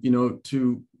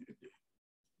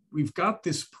 We've got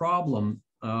this problem,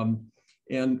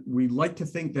 and we like to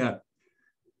think that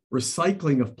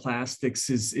recycling of plastics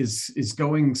is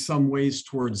going some ways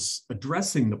towards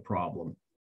addressing the problem.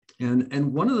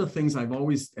 And one of the things I've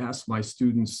always asked my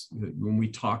students when we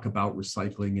talk about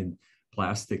recycling and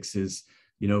plastics is,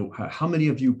 how many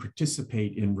of you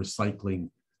participate in recycling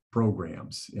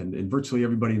programs? And virtually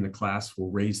everybody in the class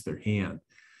will raise their hand.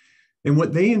 And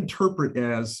what they interpret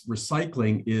as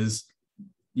recycling is,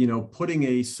 putting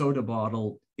a soda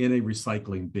bottle in a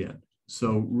recycling bin.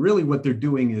 So really what they're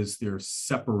doing is they're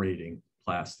separating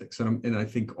plastics. And I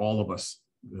think all of us,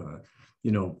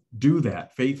 do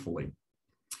that faithfully.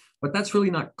 But that's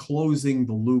really not closing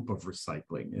the loop of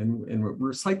recycling. And what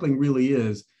recycling really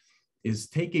is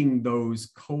taking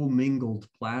those commingled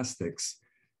plastics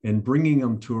and bringing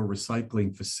them to a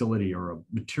recycling facility or a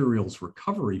materials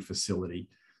recovery facility.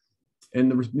 And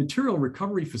the material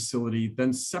recovery facility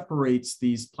then separates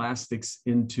these plastics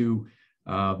into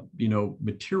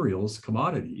materials,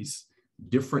 commodities,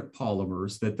 different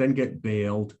polymers that then get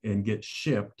baled and get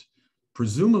shipped,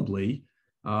 presumably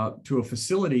to a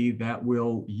facility that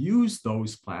will use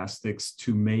those plastics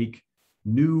to make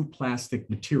new plastic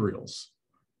materials.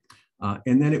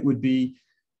 And then it would be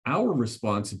our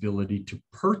responsibility to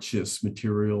purchase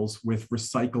materials with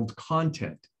recycled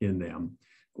content in them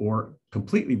or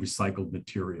completely recycled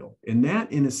material. And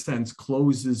that, in a sense,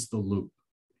 closes the loop.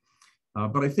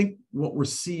 But I think what we're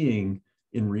seeing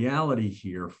in reality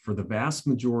here for the vast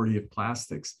majority of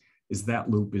plastics is that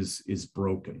loop is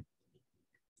broken.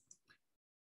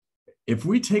 If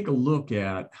we take a look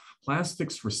at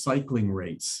plastics recycling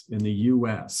rates in the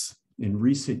US in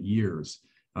recent years,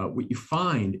 what you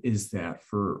find is that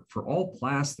for all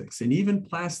plastics, and even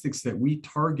plastics that we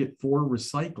target for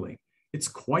recycling, it's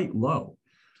quite low.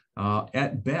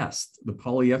 At best, the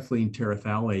polyethylene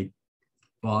terephthalate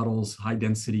bottles, high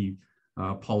density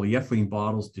polyethylene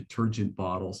bottles, detergent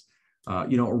bottles,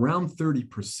 around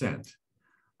 30%.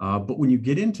 But when you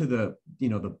get into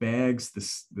the bags,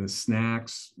 the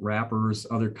snacks, wrappers,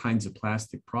 other kinds of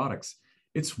plastic products,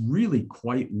 it's really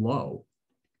quite low.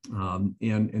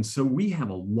 And so we have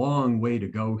a long way to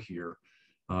go here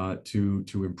to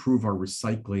improve our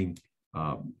recycling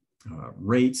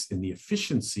rates and the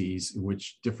efficiencies in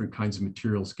which different kinds of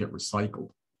materials get recycled.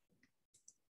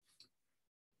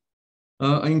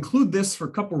 I include this for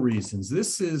a couple reasons.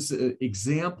 This is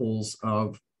examples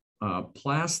of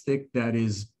plastic that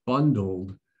is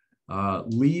bundled,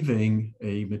 leaving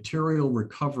a material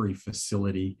recovery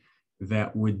facility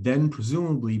that would then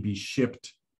presumably be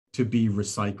shipped to be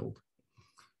recycled.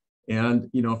 And,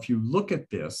 if you look at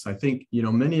this, I think,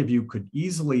 many of you could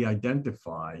easily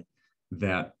identify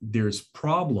that there's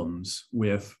problems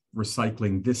with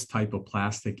recycling this type of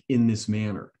plastic in this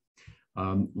manner.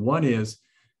 One is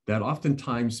that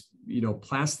oftentimes,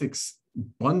 plastics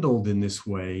bundled in this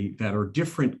way that are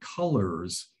different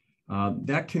colors,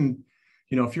 that can,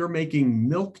 if you're making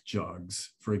milk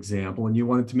jugs, for example, and you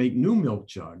wanted to make new milk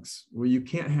jugs, well, you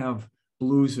can't have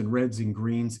blues and reds and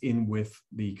greens in with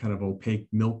the kind of opaque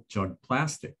milk jug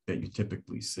plastic that you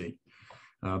typically see,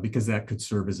 because that could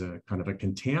serve as a kind of a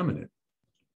contaminant.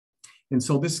 And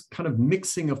so this kind of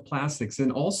mixing of plastics,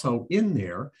 and also in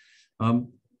there,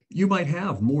 you might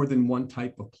have more than one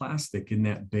type of plastic in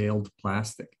that baled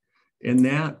plastic. And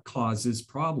that causes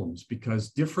problems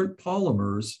because different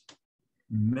polymers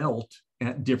melt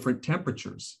at different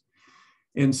temperatures.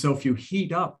 And so if you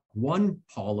heat up one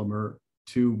polymer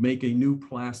to make a new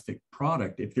plastic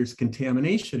product, if there's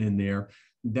contamination in there,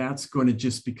 that's going to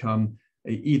just become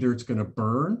either it's going to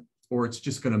burn or it's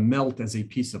just going to melt as a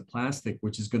piece of plastic,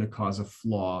 which is going to cause a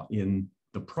flaw in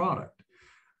the product.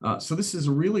 So this is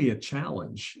really a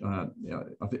challenge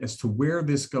as to where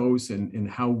this goes and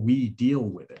how we deal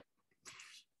with it.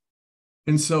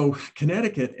 And so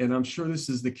Connecticut, and I'm sure this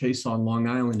is the case on Long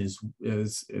Island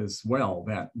as well,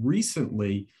 that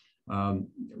recently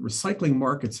recycling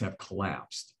markets have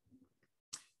collapsed.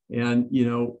 And,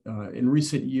 in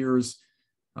recent years,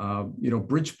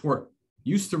 Bridgeport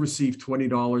used to receive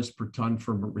 $20 per ton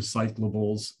for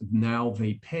recyclables. Now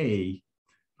they pay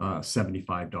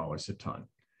 $75 a ton.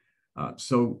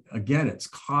 So again, it's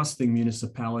costing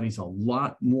municipalities a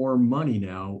lot more money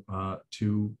now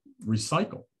to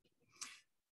recycle.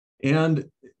 And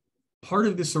part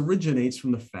of this originates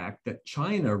from the fact that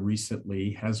China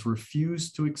recently has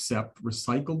refused to accept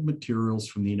recycled materials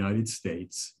from the United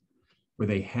States with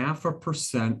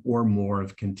 0.5% or more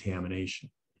of contamination.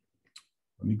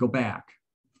 Let me go back.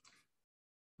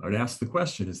 I would ask the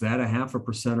question, is that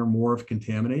 0.5% or more of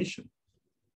contamination?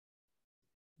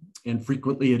 And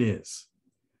frequently it is.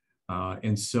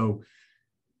 And so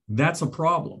that's a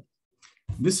problem.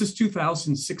 This is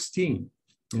 2016.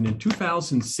 And in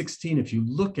 2016, if you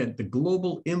look at the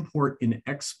global import and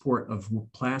export of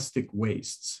plastic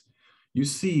wastes, you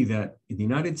see that in the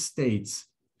United States,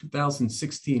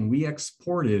 2016, we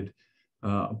exported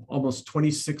almost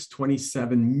 26,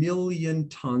 27 million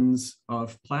tons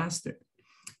of plastic.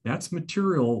 That's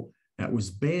material that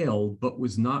was baled, but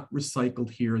was not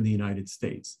recycled here in the United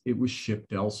States. It was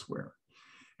shipped elsewhere.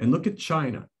 And look at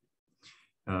China.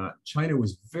 China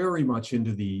was very much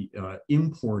into the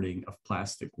importing of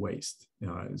plastic waste.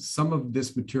 Some of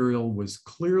this material was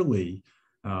clearly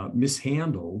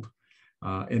mishandled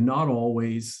and not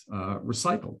always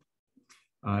recycled.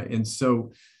 And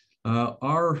so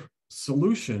our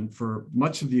solution for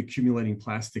much of the accumulating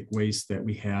plastic waste that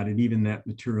we had, and even that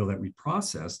material that we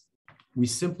processed, we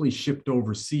simply shipped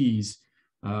overseas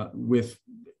with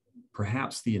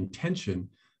perhaps the intention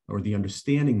or the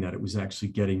understanding that it was actually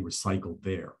getting recycled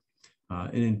there.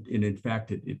 And in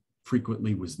fact, it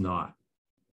frequently was not.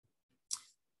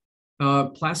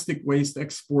 Plastic waste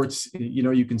exports,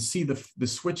 you can see the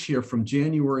switch here from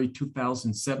January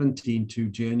 2017 to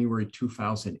January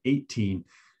 2018,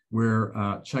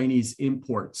 where Chinese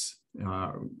imports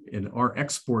and our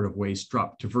export of waste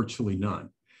dropped to virtually none.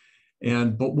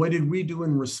 But what did we do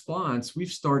in response?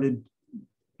 We've started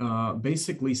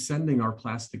basically sending our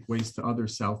plastic waste to other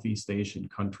Southeast Asian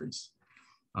countries,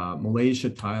 Malaysia,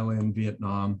 Thailand,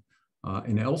 Vietnam,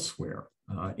 and elsewhere.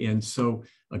 And so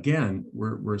again,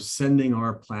 we're sending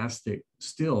our plastic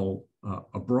still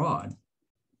abroad.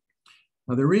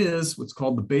 Now there is what's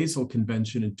called the Basel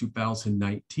Convention in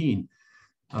 2019,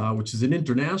 which is an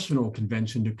international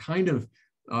convention to kind of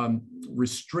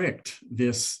restrict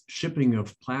this shipping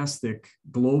of plastic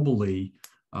globally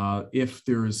if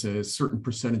there's a certain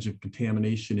percentage of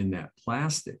contamination in that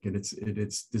plastic. And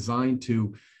it's designed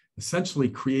to essentially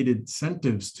create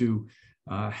incentives to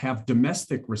have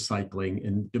domestic recycling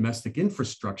and domestic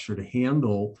infrastructure to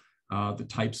handle the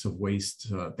types of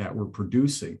waste that we're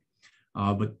producing.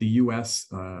 But the US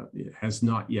has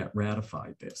not yet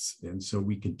ratified this. And so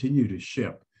we continue to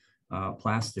ship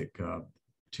plastic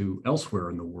to elsewhere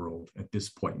in the world at this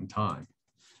point in time.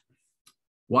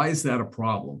 Why is that a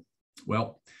problem?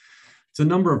 Well, it's a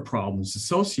number of problems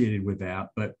associated with that,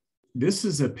 but this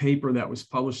is a paper that was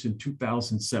published in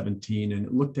 2017, and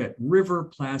it looked at river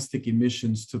plastic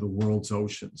emissions to the world's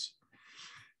oceans.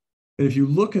 And if you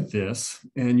look at this,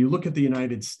 and you look at the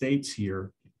United States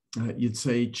here, you'd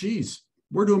say, geez,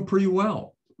 we're doing pretty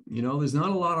well. You know, there's not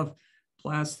a lot of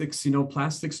plastics. You know,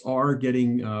 plastics are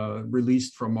getting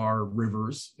released from our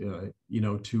rivers, you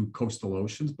know, to coastal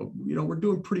oceans, but, you know, we're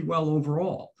doing pretty well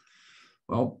overall.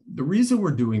 Well, the reason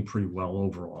we're doing pretty well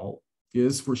overall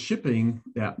is we're shipping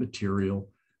that material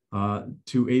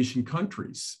to Asian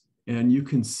countries. And you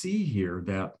can see here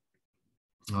that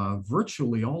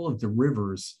virtually all of the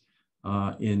rivers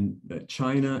in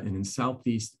China and in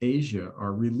Southeast Asia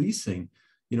are releasing,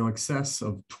 you know, excess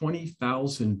of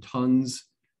 20,000 tons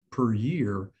per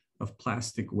year of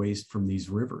plastic waste from these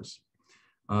rivers.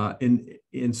 And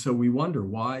so we wonder,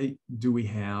 why do we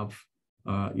have,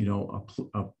 you know,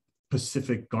 a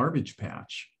Pacific garbage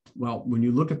patch? Well, when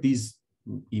you look at these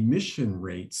emission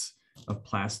rates of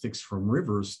plastics from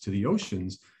rivers to the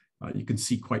oceans, you can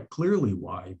see quite clearly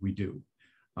why we do.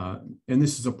 And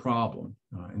this is a problem.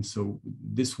 And so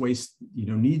this waste, you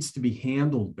know, needs to be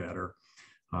handled better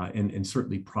and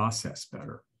certainly processed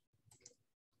better.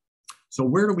 So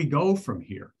where do we go from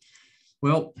here?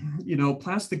 Well, you know,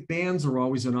 plastic bans are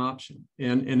always an option.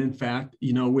 And in fact,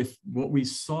 you know, with what we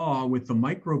saw with the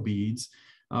microbeads,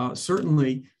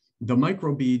 certainly the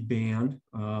microbead ban,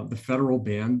 the federal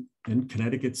ban, and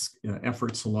Connecticut's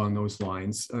efforts along those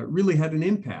lines really had an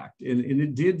impact. And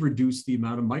it did reduce the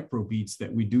amount of microbeads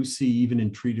that we do see even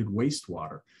in treated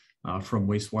wastewater from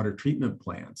wastewater treatment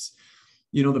plants.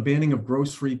 You know, the banning of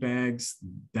grocery bags,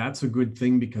 that's a good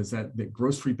thing, because the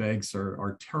grocery bags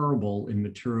are terrible in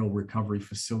material recovery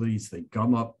facilities. They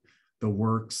gum up the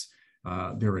works.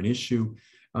 They're an issue.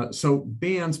 So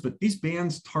bans, but these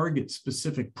bans target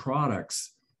specific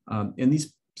products. And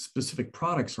these specific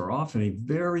products are often a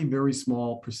very, very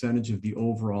small percentage of the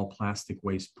overall plastic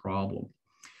waste problem.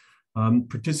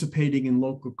 Participating in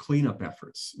local cleanup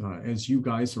efforts, as you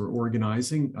guys are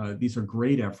organizing, these are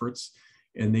great efforts,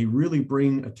 and they really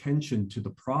bring attention to the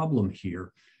problem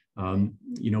here.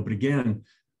 You know, but again,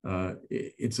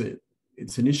 it's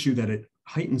an issue that it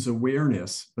heightens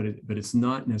awareness, but it's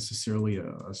not necessarily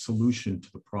a solution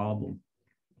to the problem.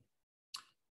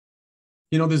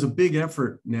 You know, there's a big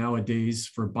effort nowadays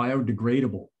for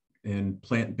biodegradable and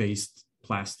plant-based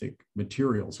plastic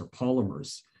materials or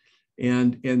polymers.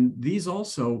 And these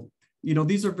also, you know,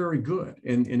 these are very good.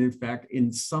 And in fact,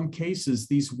 in some cases,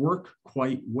 these work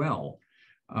quite well.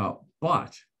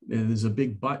 But, and there's a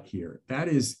big but here, that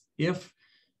is if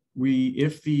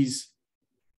these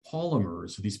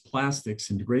polymers, these plastics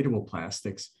and degradable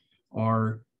plastics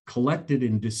are collected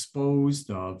and disposed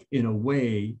of in a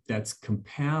way that's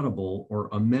compatible or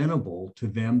amenable to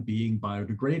them being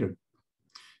biodegraded.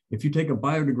 If you take a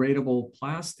biodegradable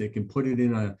plastic and put it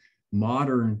in a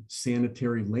modern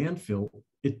sanitary landfill,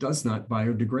 it does not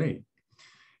biodegrade.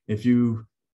 If you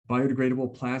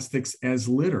biodegradable plastics as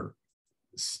litter,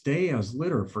 stay as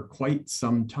litter for quite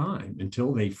some time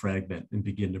until they fragment and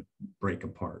begin to break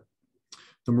apart.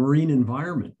 The marine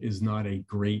environment is not a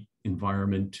great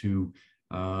environment to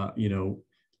you know,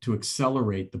 to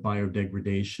accelerate the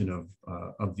biodegradation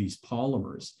of these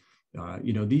polymers.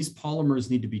 You know, these polymers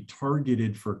need to be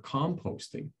targeted for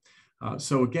composting.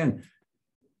 So again,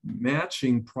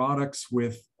 matching products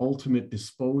with ultimate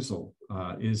disposal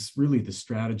is really the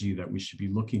strategy that we should be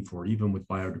looking for, even with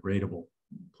biodegradable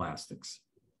plastics.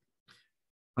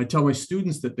 I tell my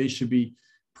students that they should be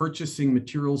purchasing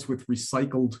materials with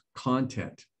recycled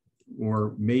content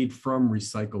or made from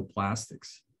recycled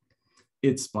plastics.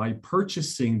 It's by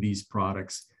purchasing these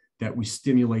products that we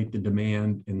stimulate the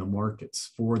demand in the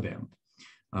markets for them.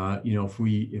 You know, if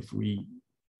we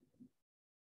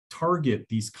target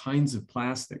these kinds of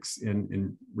plastics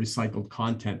in recycled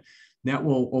content, that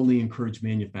will only encourage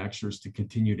manufacturers to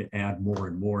continue to add more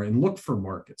and more and look for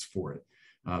markets for it.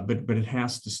 But it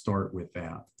has to start with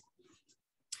that.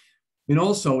 And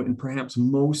also, and perhaps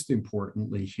most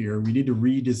importantly here, we need to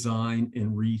redesign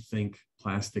and rethink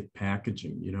plastic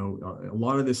packaging. You know, a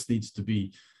lot of this needs to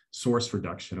be source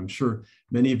reduction. I'm sure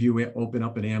many of you open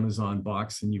up an Amazon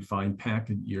box and you find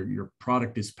your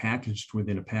product is packaged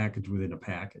within a package within a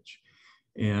package.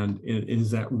 And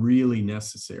is that really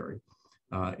necessary?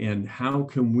 And how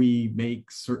can we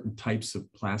make certain types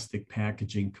of plastic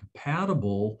packaging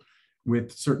compatible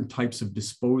with certain types of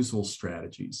disposal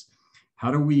strategies? How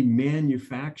do we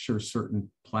manufacture certain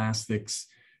plastics,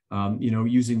 you know,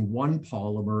 using one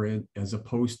polymer as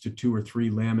opposed to 2 or 3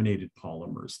 laminated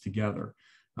polymers together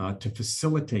to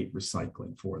facilitate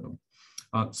recycling for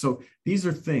them? So these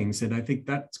are things, and I think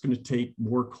that's going to take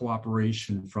more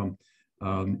cooperation from,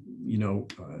 you know,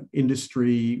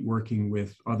 industry working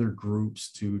with other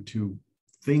groups to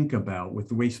think about, with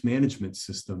the waste management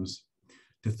systems,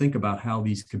 to think about how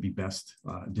these could be best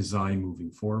designed moving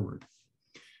forward.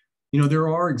 You know, there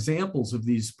are examples of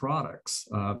these products,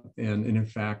 and in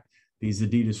fact, these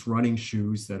Adidas running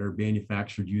shoes that are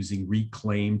manufactured using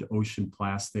reclaimed ocean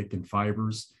plastic and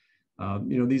fibers.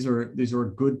 You know, these are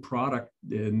a good product,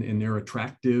 and they're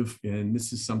attractive, and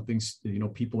this is something, you know,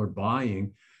 people are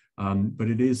buying, but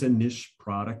it is a niche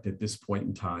product at this point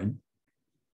in time,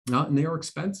 and they are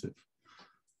expensive.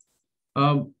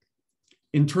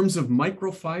 In terms of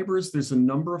microfibers, there's a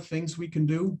number of things we can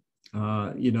do.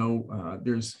 You know,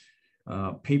 there's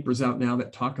papers out now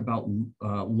that talk about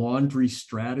laundry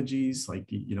strategies, like,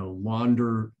 you know,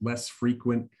 launder less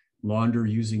frequent, launder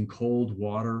using cold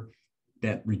water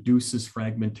that reduces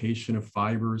fragmentation of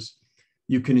fibers.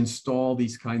 You can install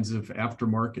these kinds of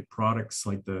aftermarket products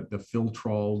like the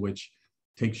Filtrol, which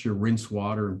takes your rinse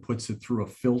water and puts it through a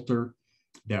filter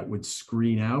that would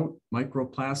screen out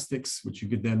microplastics, which you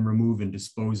could then remove and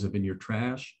dispose of in your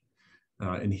trash.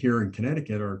 And here in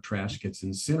Connecticut, our trash gets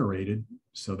incinerated,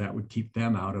 so that would keep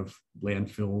them out of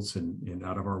landfills and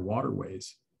out of our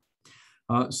waterways.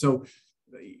 So,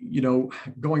 you know,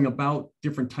 going about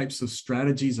different types of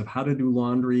strategies of how to do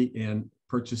laundry and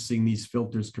purchasing these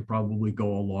filters could probably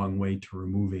go a long way to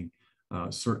removing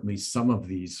certainly some of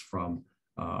these from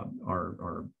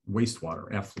our wastewater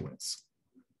effluents.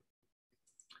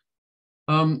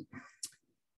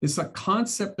 It's a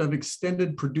concept of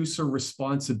extended producer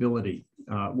responsibility,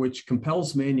 which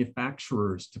compels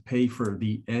manufacturers to pay for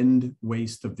the end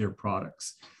waste of their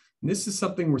products. And this is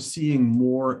something we're seeing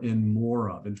more and more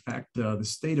of. In fact, the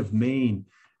state of Maine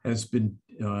has been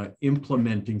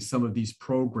implementing some of these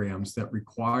programs that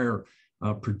require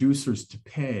producers to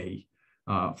pay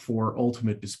for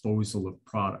ultimate disposal of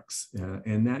products.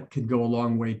 And that could go a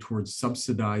long way towards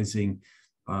subsidizing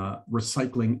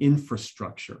recycling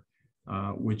infrastructure,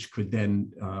 which could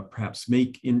then perhaps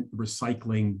make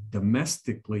recycling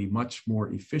domestically much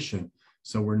more efficient,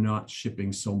 so we're not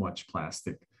shipping so much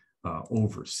plastic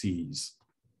overseas.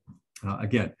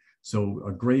 Again, so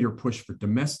a greater push for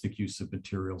domestic use of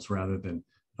materials rather than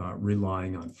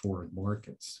relying on foreign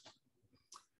markets.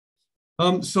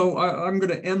 So I'm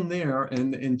going to end there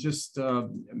and just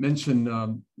mention,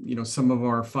 you know, some of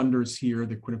our funders here,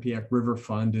 the Quinnipiac River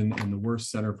Fund and the Worth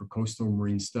Center for Coastal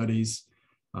Marine Studies.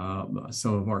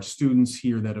 Some of our students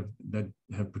here that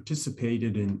have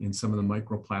participated in some of the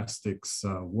microplastics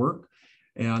work,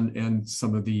 and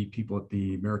some of the people at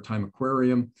the Maritime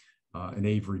Aquarium in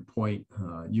Avery Point,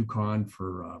 Yukon,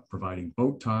 for providing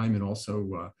boat time, and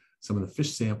also some of the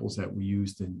fish samples that we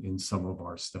used in some of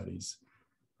our studies.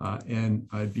 And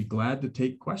I'd be glad to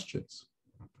take questions.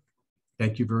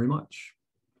 Thank you very much.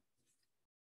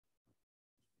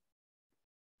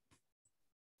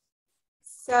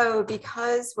 So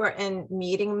because we're in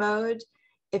meeting mode,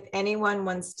 if anyone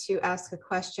wants to ask a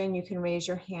question, you can raise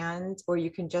your hand, or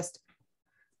you can just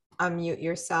unmute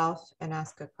yourself and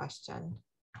ask a question.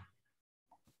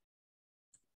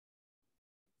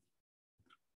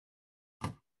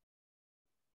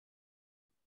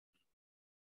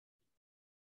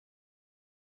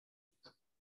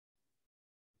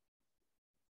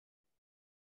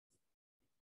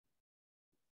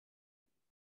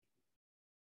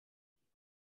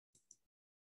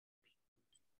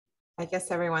 I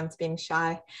guess everyone's being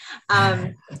shy.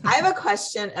 I have a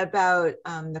question about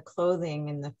the clothing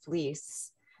and the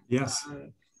fleece. Yes.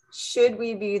 Should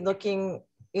we be looking,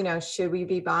 you know, should we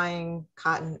be buying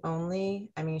cotton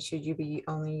only? I mean, should you be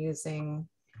only using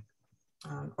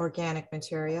organic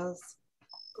materials?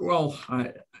 Well,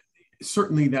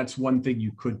 certainly that's one thing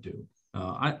you could do.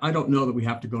 I don't know that we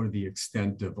have to go to the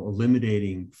extent of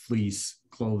eliminating fleece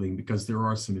clothing, because there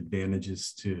are some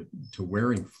advantages to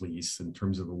wearing fleece in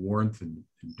terms of the warmth and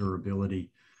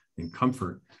durability and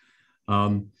comfort.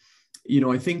 I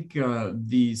think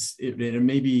it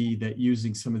may be that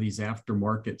using some of these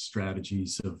aftermarket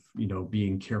strategies of,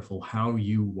 being careful how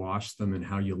you wash them and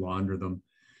how you launder them.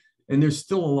 And there's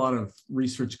still a lot of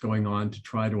research going on to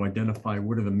try to identify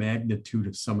what are the magnitude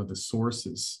of some of the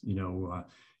sources,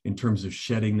 in terms of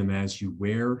shedding them as you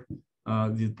wear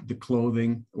the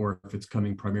clothing, or if it's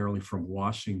coming primarily from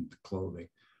washing the clothing.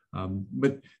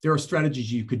 But there are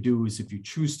strategies you could do, is if you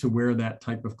choose to wear that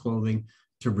type of clothing,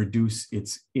 to reduce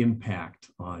its impact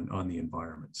on the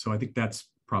environment. So I think that's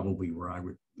probably where I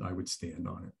would stand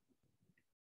on it.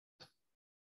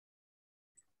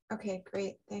 Okay,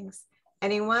 great, thanks.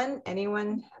 Anyone have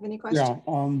any questions?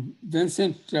 Yeah,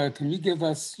 Vincent, can you give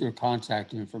us your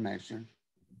contact information?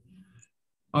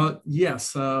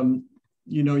 Yes,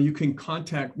 you can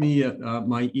contact me at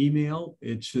my email.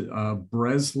 It's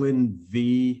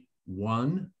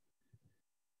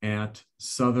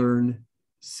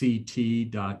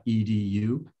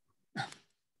breslinv1@southernct.edu.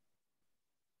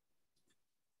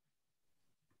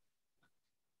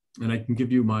 And I can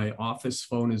give you my office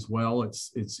phone as well.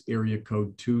 It's area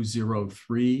code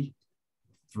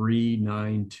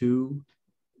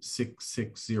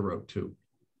 203-392-6602.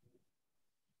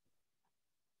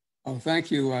 Oh, thank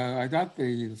you. I got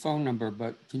the phone number,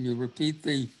 but can you repeat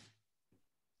the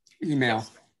email?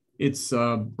 Yes. It's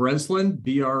Breslin,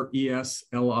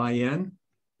 BRESLIN,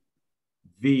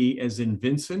 V as in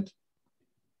Vincent,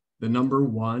 the number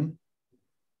 1,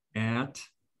 at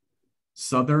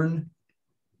Southern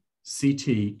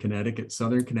CT, Connecticut,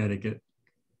 Southern Connecticut,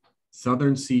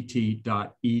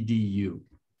 southernct.edu.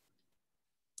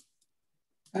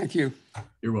 Thank you.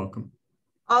 You're welcome.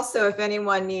 Also, if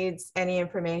anyone needs any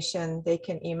information, they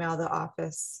can email the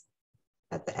office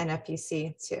at the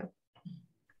NFPC too.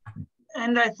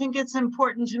 And I think it's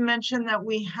important to mention that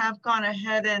we have gone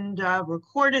ahead and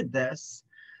recorded this.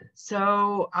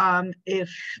 So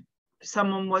if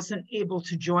someone wasn't able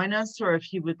to join us, or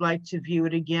if you would like to view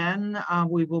it again,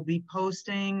 we will be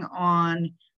posting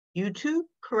on YouTube,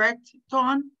 correct,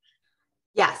 Dawn?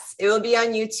 Yes, it will be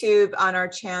on YouTube on our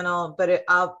channel, but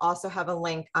I'll also have a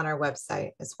link on our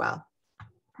website as well.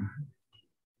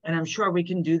 And I'm sure we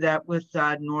can do that with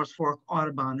North Fork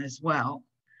Audubon as well.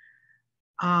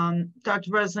 Dr.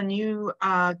 Breslin, you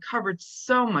covered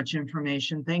so much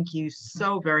information. Thank you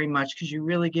so very much, because you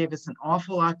really gave us an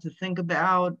awful lot to think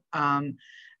about, an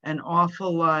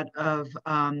awful lot of,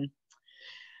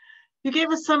 you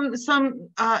gave us some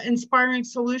inspiring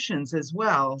solutions as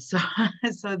well. So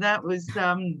that was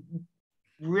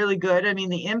really good. I mean,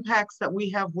 the impacts that we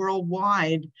have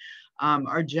worldwide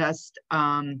are just,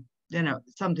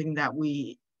 something that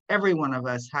every one of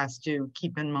us has to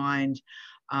keep in mind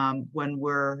when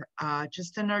we're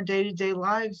just in our day-to-day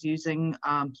lives using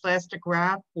plastic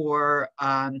wrap, or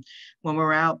when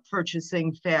we're out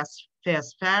purchasing fast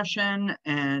fashion.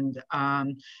 And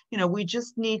we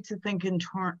just need to think in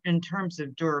terms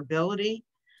of durability.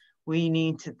 We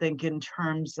need to think in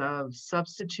terms of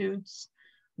substitutes.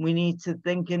 We need to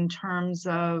think in terms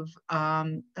of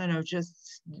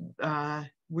just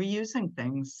reusing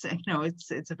things.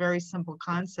 It's a very simple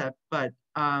concept, but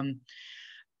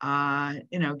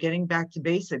getting back to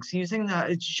basics,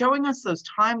 it's showing us those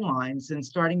timelines, and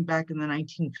starting back in the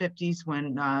 1950s,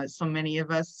 when so many of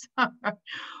us,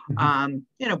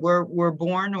 were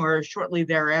born, or shortly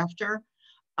thereafter.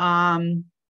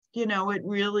 It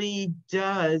really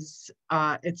does.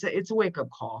 It's a wake-up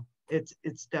call.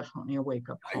 It's definitely a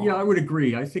wake-up call. Yeah, I would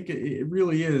agree. I think it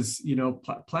really is.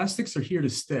 Plastics are here to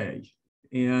stay,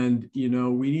 and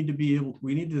we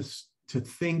need to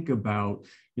think about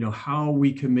how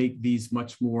we can make these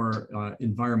much more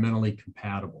environmentally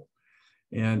compatible.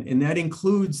 And that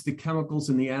includes the chemicals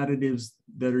and the additives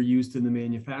that are used in the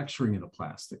manufacturing of the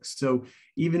plastics. So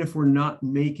even if we're not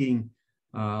making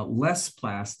less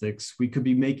plastics, we could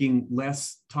be making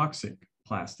less toxic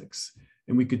plastics.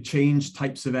 And we could change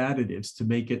types of additives to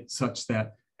make it such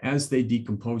that as they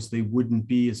decompose, they wouldn't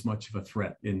be as much of a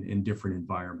threat in different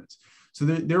environments. So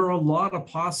there are a lot of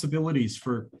possibilities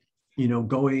for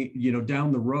going,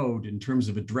 down the road in terms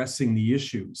of addressing the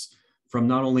issues, from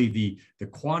not only the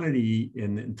quantity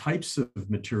and types of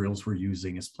materials we're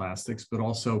using as plastics, but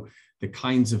also the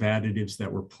kinds of additives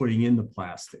that we're putting in the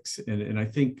plastics. And I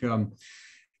think,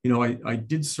 I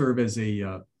did serve as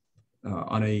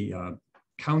on a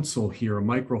council here, a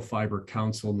microfiber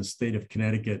council in the state of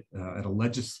Connecticut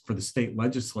for the state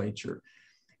legislature.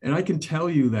 And I can tell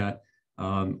you that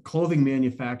clothing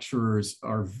manufacturers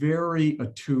are very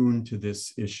attuned to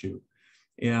this issue,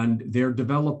 and they're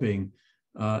developing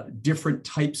different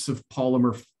types of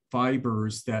polymer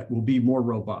fibers that will be more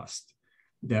robust,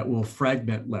 that will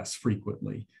fragment less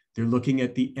frequently. They're looking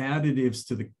at the additives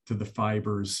to the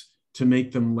fibers to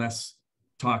make them less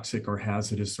toxic or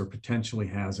hazardous or potentially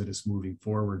hazardous moving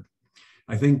forward.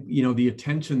 I think, you know, the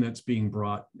attention that's being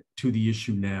brought to the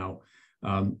issue now,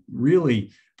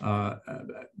 really,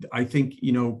 I think,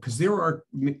 you know, because there are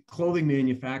clothing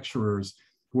manufacturers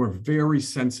who are very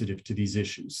sensitive to these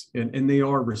issues, and they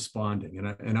are responding.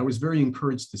 And I was very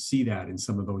encouraged to see that in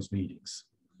some of those meetings.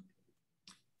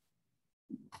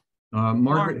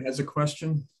 Margaret has a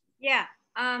question. Yeah,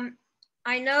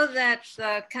 I know that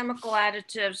the chemical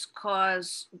additives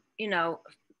cause, you know,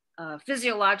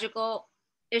 physiological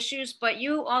issues, but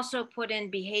you also put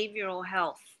in behavioral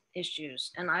health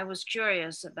issues, and I was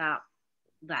curious about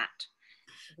that.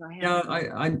 Yeah,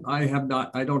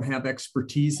 I don't have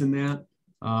expertise in that,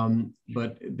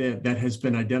 but that has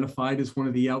been identified as one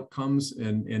of the outcomes,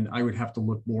 and I would have to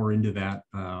look more into that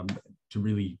to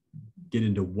really get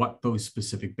into what those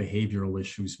specific behavioral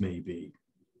issues may be.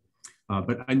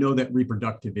 But I know that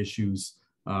reproductive issues,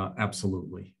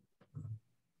 absolutely.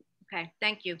 Okay,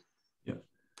 thank you. Yeah.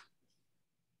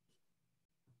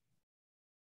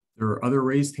 There are other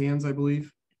raised hands, I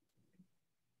believe.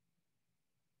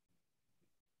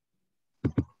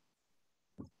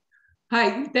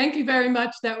 Hi, thank you very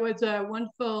much. That was a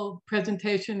wonderful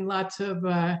presentation, lots of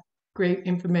great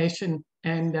information,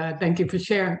 and thank you for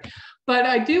sharing. But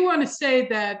I do want to say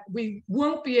that we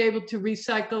won't be able to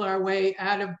recycle our way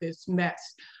out of this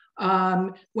mess.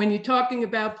 When you're talking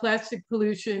about plastic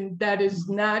pollution, that is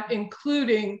not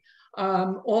including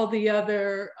all the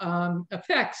other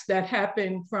effects that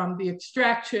happen from the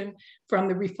extraction, from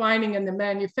the refining and the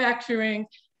manufacturing,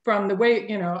 from the way,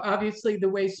 you know, obviously the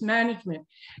waste management.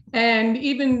 And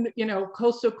even, you know,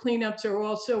 coastal cleanups are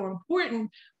also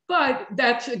important, but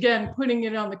that's, again, putting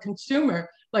it on the consumer.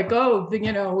 Like, oh,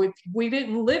 you know, if we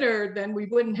didn't litter, then we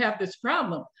wouldn't have this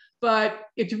problem. But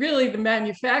it's really the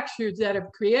manufacturers that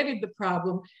have created the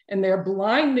problem, and they're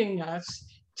blinding us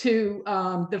to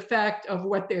the fact of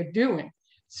what they're doing.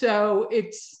 So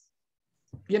it's,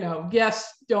 you know, yes,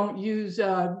 don't use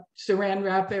saran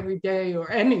wrap every day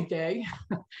or any day.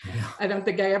 Yeah. I don't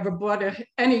think I ever bought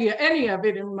any of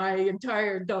it in my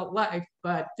entire adult life,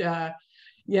 but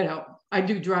you know, I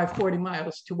do drive 40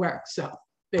 miles to work, so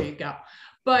there you go.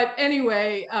 But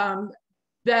anyway,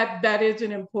 that is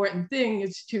an important thing,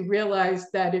 is to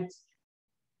realize that it's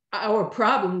our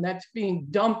problem that's being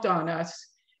dumped on us,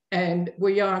 and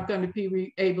we aren't going to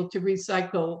be able to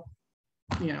recycle,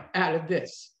 you know, out of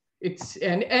this. It's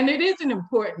and it isn't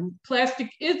important. Plastic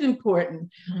is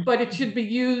important, but it should be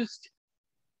used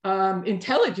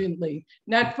intelligently,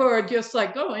 not for just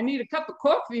like, oh, I need a cup of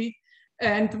coffee,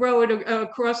 and throw it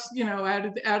across, you know, out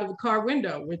of the car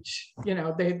window, which, you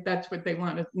know, that's what they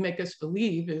want to make us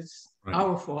believe is right.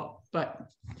 Our fault. But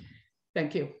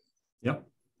thank you. Yep.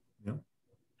 Yep.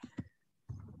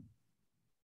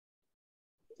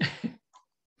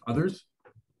 Others?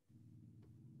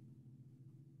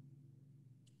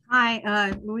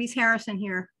 Hi, Louise Harrison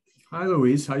here. Hi,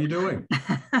 Louise. How you doing?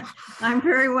 I'm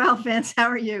very well, Vince. How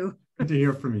are you? Good to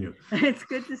hear from you. It's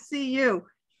good to see you.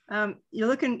 You're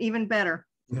looking even better.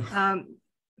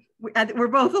 We're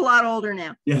both a lot older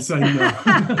now. Yes, I know.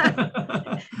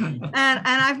 and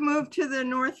I've moved to the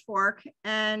North Fork,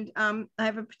 and I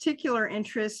have a particular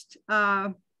interest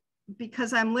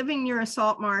because I'm living near a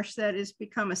salt marsh that has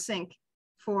become a sink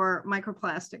for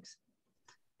microplastics.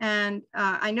 And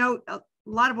I know a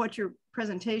lot of what your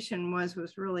presentation was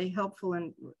really helpful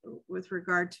in with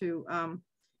regard to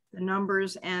the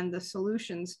numbers and the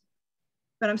solutions,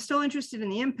 but I'm still interested in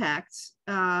the impacts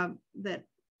and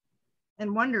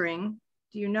wondering,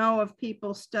 do you know of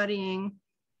people studying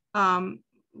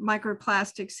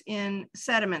microplastics in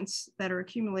sediments that are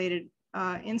accumulated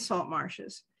in salt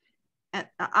marshes? And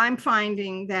I'm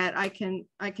finding that I can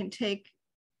take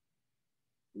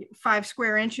 5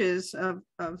 square inches of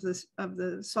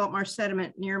the salt marsh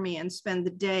sediment near me and spend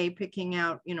the day picking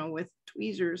out, you know, with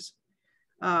tweezers,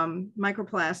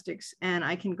 microplastics, and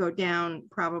I can go down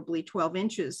probably 12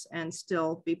 inches and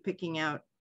still be picking out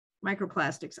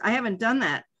microplastics. I haven't done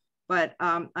that, but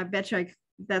I bet you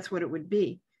that's what it would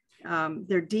be.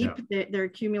 They're deep, yeah. They're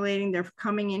accumulating, they're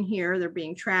coming in here, they're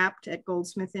being trapped at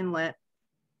Goldsmith Inlet.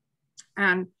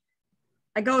 And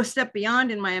I go a step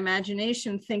beyond in my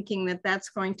imagination, thinking that that's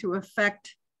going to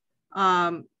affect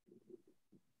the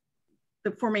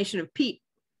formation of peat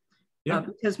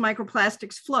because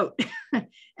microplastics float.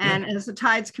 And as the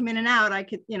tides come in and out, I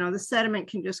could, the sediment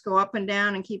can just go up and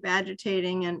down and keep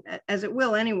agitating, and as it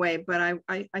will anyway, but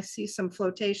I see some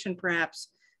flotation perhaps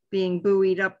being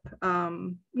buoyed up,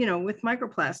 with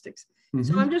microplastics.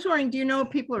 So I'm just wondering, do you know if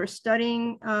people are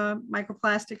studying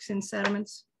microplastics in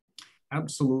sediments?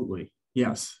 Absolutely,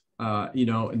 yes.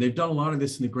 And they've done a lot of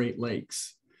this in the Great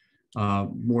Lakes,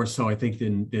 more so, I think,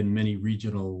 than many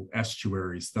regional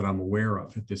estuaries that I'm aware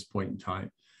of at this point in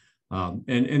time.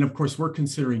 And of course, we're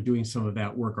considering doing some of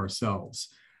that work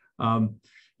ourselves.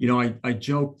 I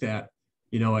joke that,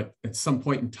 at some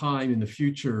point in time in the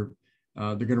future,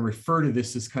 they're going to refer to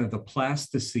this as kind of the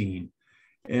plasticine.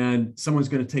 And someone's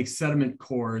going to take sediment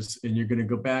cores and you're going to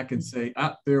go back and say,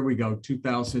 there we go,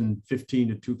 2015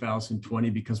 to 2020,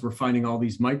 because we're finding all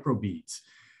these microbeads.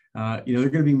 They're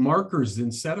going to be markers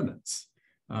in sediments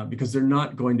because they're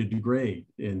not going to degrade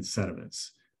in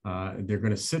sediments. They're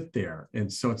going to sit there.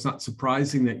 And so it's not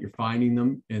surprising that you're finding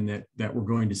them and that we're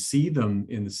going to see them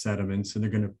in the sediments, and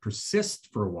they're going to persist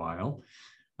for a while,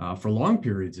 for long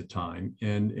periods of time.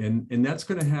 And that's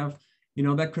going to have,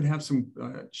 that could have some,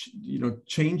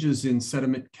 changes in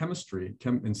sediment chemistry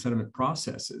and sediment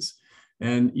processes.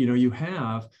 And, you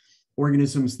have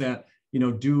organisms that,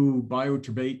 do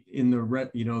bioturbate in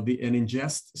and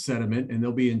ingest sediment, and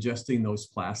they'll be ingesting those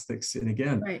plastics. And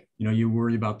again, you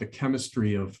worry about the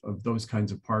chemistry of those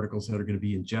kinds of particles that are going to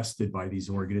be ingested by these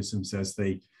organisms as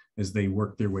they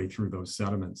work their way through those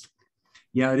sediments.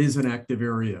 Yeah, it is an active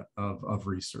area of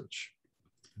research.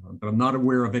 But I'm not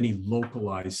aware of any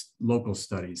local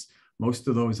studies. Most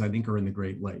of those, I think, are in the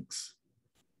Great Lakes.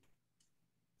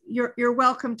 You're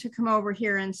welcome to come over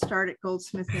here and start at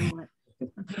Goldsmith Inlet.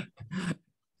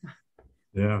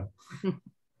 Yeah.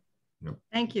 Yep.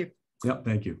 Thank you. Yep,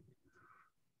 thank you.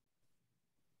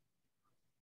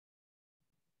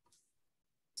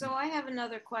 So I have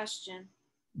another question.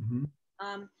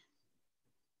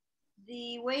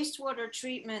 The wastewater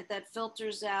treatment that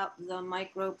filters out the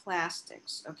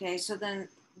microplastics. Okay, so then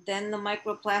the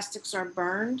microplastics are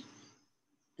burned.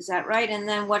 Is that right? And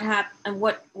then what happens? And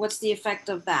what's the effect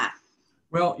of that?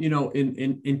 Well,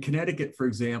 in Connecticut, for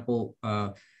example,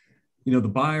 the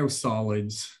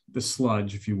biosolids, the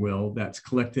sludge, if you will, that's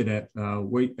collected at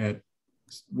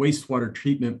wastewater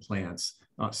treatment plants.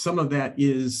 Some of that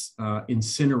is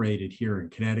incinerated here in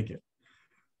Connecticut.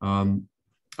 I'm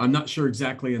not sure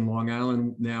exactly in Long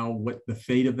Island now what the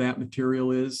fate of that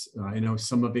material is. I know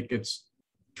some of it gets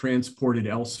transported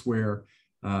elsewhere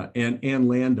and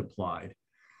land applied.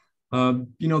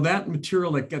 That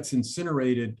material that gets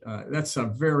incinerated, that's a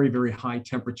very, very high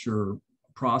temperature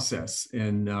process.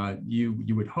 And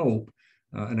you would hope,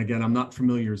 and again, I'm not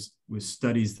familiar with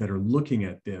studies that are looking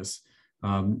at this,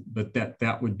 but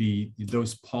that would be,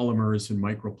 those polymers and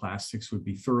microplastics would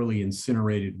be thoroughly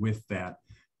incinerated with that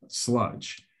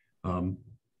sludge.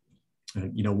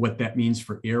 What that means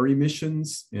for air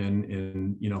emissions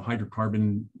and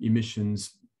hydrocarbon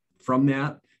emissions from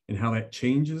that and how that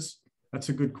changes, that's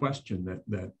a good question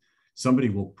that somebody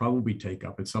will probably take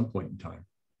up at some point in time.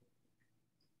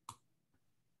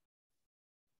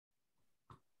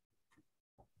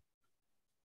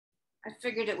 I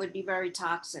figured it would be very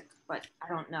toxic, but I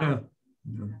don't know.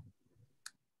 Yeah.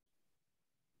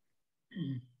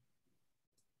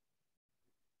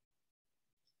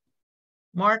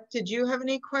 Mark, did you have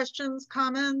any questions,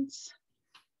 comments?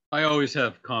 I always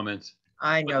have comments.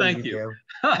 I know thank you.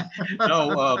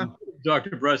 No,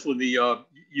 Dr. Breslin,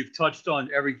 you've touched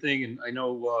on everything, and I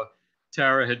know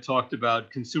Tara had talked about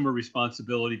consumer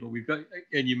responsibility, but we've got,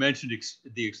 and you mentioned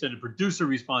the extended producer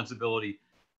responsibility.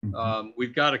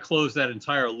 We've got to close that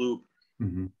entire loop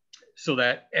so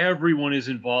that everyone is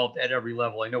involved at every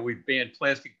level. I know we've banned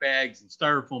plastic bags and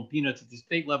styrofoam peanuts at the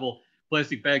state level,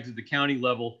 plastic bags at the county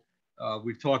level.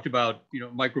 We've talked about,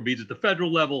 microbeads at the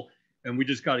federal level, and we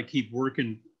just got to keep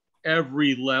working.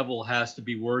 Every level has to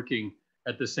be working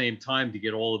at the same time to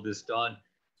get all of this done.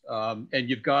 And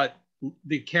you've got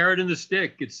the carrot and the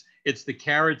stick. It's the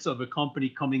carrots of a company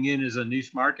coming in as a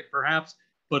niche market, perhaps,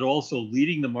 but also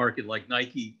leading the market like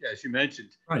Nike, as you mentioned,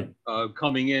 right?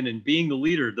 Coming in and being the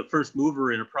leader, the first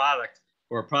mover in a product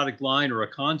or a product line or a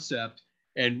concept,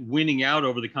 and winning out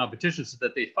over the competition so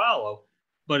that they follow.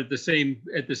 But at the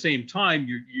same time,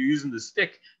 you're using the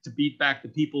stick to beat back the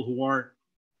people who aren't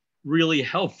really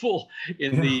helpful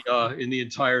in the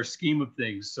entire scheme of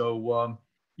things. So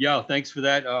yeah, thanks for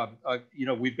that.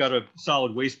 We've got a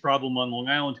solid waste problem on Long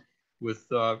Island.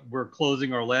 We're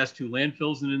closing our last 2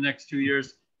 landfills in the next 2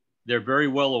 years. They're very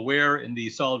well aware in the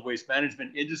solid waste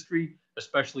management industry,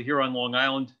 especially here on Long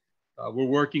Island. We're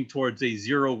working towards a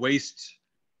zero waste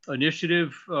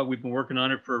initiative. We've been working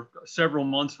on it for several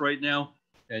months right now,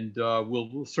 and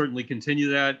we'll certainly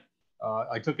continue that.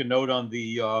 I took a note on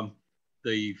the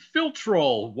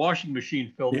Filtrol washing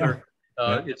machine filter.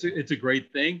 Yeah. It's a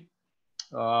great thing.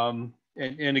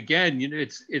 And again, you know,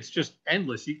 it's just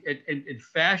endless. And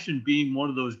fashion being one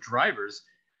of those drivers,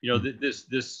 you know, this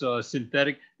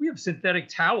synthetic. We have synthetic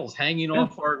towels hanging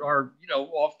off our you know,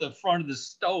 off the front of the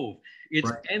stove.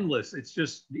 It's endless. It's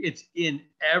just, it's in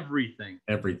everything.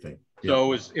 Everything.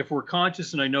 So if we're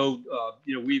conscious, and I know,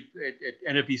 you know, we've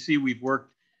at NFEC, we've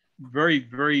worked very,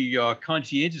 very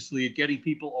conscientiously at getting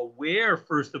people aware,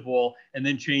 first of all, and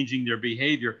then changing their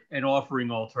behavior and offering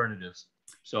alternatives.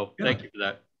 So thank you for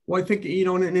that. Well, I think, you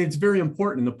know, and it's very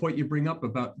important, the point you bring up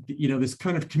about, you know, this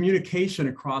kind of communication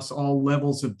across all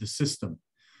levels of the system.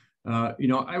 You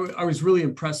know, I was really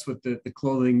impressed with the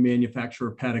clothing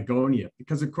manufacturer Patagonia,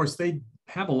 because of course they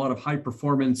have a lot of high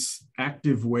performance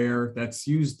active wear that's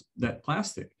used that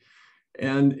plastic.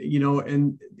 And, you know,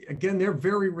 and again, they're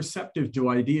very receptive to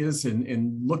ideas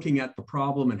and looking at the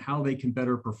problem and how they can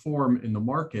better perform in the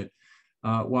market,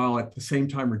 while at the same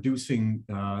time reducing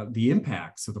the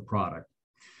impacts of the product.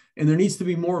 And there needs to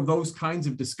be more of those kinds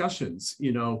of discussions,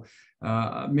 you know,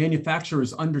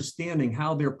 manufacturers understanding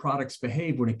how their products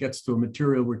behave when it gets to a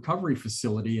material recovery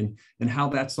facility, and how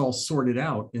that's all sorted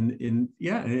out. And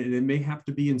yeah, it may have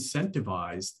to be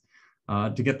incentivized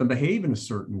to get them to behave in a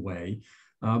certain way.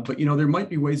 But, you know, there might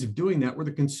be ways of doing that where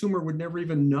the consumer would never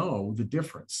even know the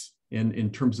difference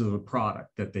in terms of the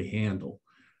product that they handle.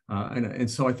 And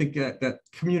so I think that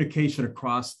communication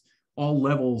across all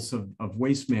levels of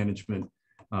waste management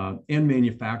and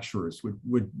manufacturers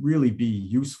would really be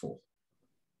useful.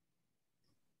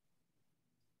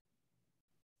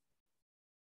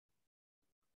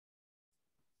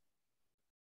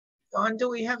 Dawn, do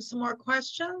we have some more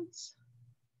questions?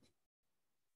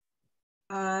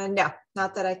 No,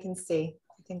 not that I can see.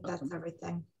 I think that's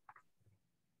everything.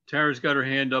 Tara's got her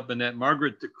hand up, and that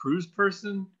Margaret, the cruise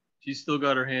person, she's still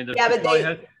got her hand up. Yeah, but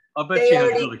I'll bet she has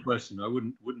another question. I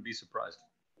wouldn't be surprised.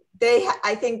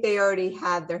 I think they already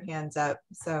had their hands up,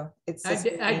 so it's.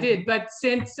 I did, but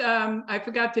since I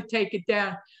forgot to take it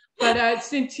down. But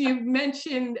since you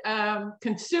mentioned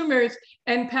consumers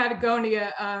and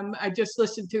Patagonia, I just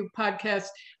listened to a podcast.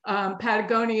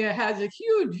 Patagonia has a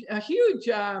huge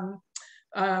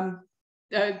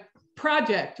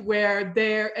project where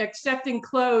they're accepting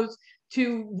clothes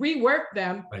to rework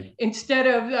them instead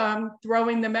of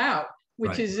throwing them out,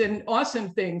 which is an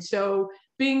awesome thing. So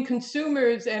being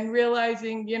consumers and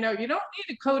realizing, you know, you don't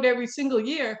need a coat every single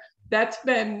year. That's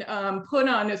been put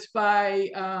on us by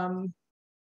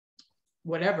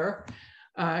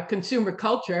consumer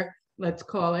culture, let's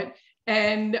call it.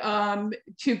 And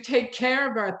to take care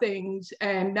of our things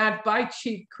and not buy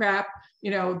cheap crap.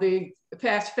 You know, the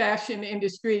fast fashion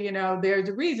industry, you know, there's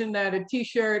a reason that a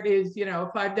t-shirt is, you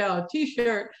know, a $5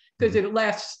 t-shirt, because it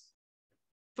lasts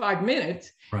 5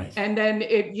 minutes. And then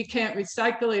you can't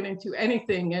recycle it into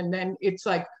anything. And then it's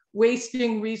like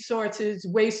wasting resources,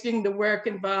 wasting the work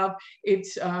involved.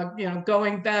 It's, you know,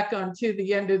 going back onto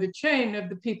the end of the chain of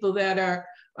the people that are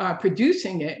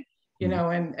producing it, you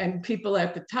know, and people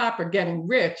at the top are getting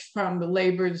rich from the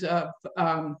labors of,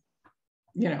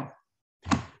 you know,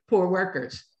 poor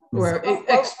workers or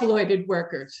exploited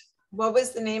workers. What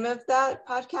was the name of that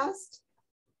podcast?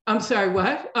 I'm sorry,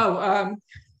 what? Oh, I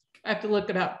have to look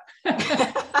it up. Yeah,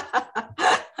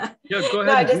 go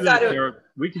ahead and do that, Sarah.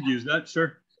 We could use that,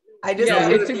 sure. I just thought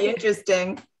it would be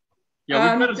interesting.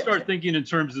 Yeah, we've got to start thinking in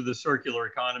terms of the circular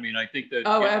economy. And I think that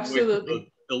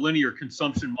absolutely. The linear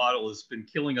consumption model has been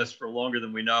killing us for longer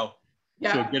than we know.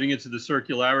 So getting into the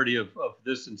circularity of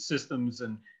this and systems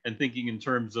and thinking in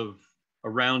terms of a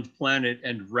round planet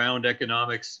and round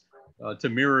economics to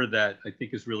mirror that, I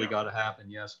think has really got to happen.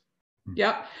 Yes.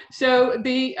 Yep. So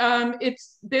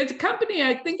there's a company,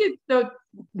 I think the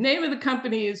name of the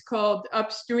company is called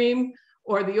Upstream,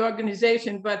 or the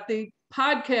organization, but the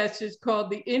podcast is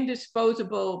called the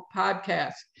Indisposable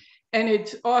Podcast. And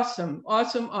it's awesome,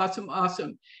 awesome, awesome,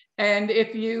 awesome. And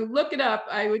if you look it up,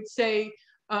 I would say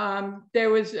there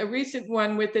was a recent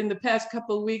one within the past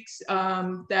couple of weeks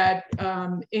that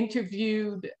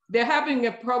interviewed, they're having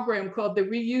a program called the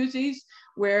Reusees,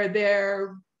 where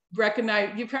they're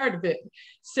recognized, you've heard of it.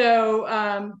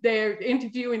 So they're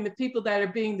interviewing the people that are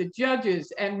being the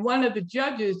judges. And one of the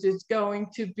judges is going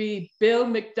to be Bill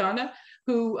McDonough,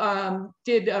 who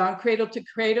did Cradle to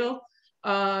Cradle.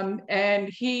 And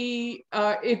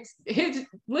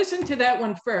listen to that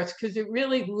one first, because it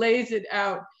really lays it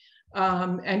out.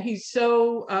 And he's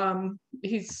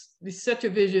such a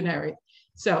visionary.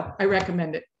 So I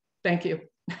recommend it. Thank you.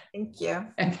 Thank you.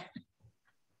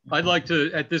 I'd like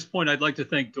to, at this point, I'd like to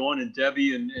thank Dawn and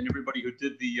Debbie and everybody who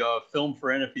did the film for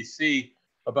NFEC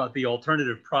about the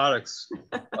alternative products.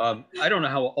 I don't know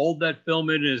how old that film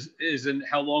is and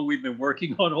how long we've been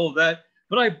working on all of that,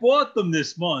 but I bought them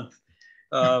this month.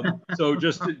 So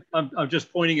I'm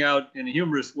just pointing out in a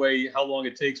humorous way how long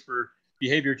it takes for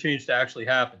behavior change to actually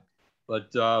happen.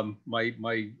 But my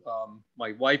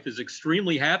wife is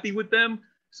extremely happy with them.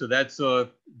 So that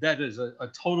is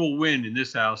a total win in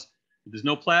this house. There's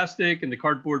no plastic, and the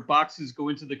cardboard boxes go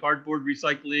into the cardboard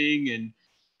recycling, and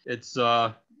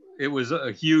it was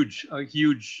a huge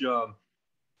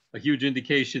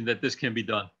indication that this can be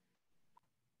done.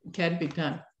 It can be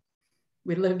done.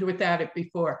 We lived without it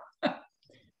before.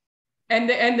 And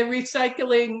the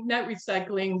recycling, not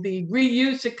recycling, the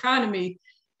reuse economy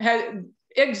had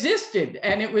existed,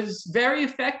 and it was very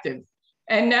effective.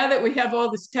 And now that we have all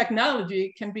this technology,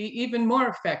 it can be even more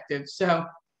effective. So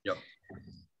yep.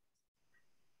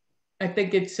 I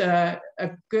think it's a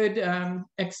good,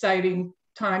 exciting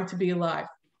time to be alive,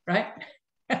 right?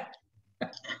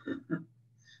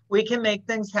 We can make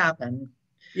things happen.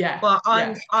 Yeah. Well,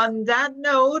 on that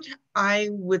note, I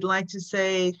would like to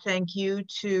say thank you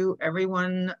to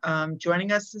everyone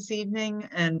joining us this evening,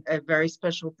 and a very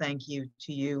special thank you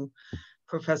to you,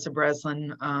 Professor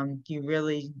Breslin. You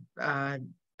really,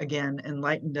 again,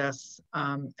 enlightened us.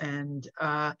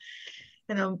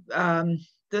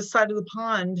 This side of the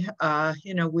pond,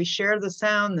 we share the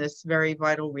sound, this very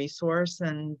vital resource,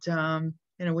 and,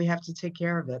 we have to take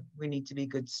care of it. We need to be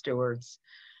good stewards.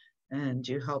 And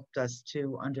you helped us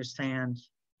to understand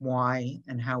why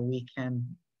and how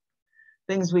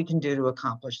things we can do to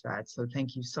accomplish that. So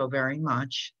thank you so very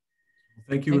much.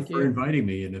 Thank you for inviting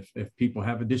me. And if people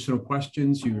have additional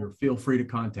questions, you feel free to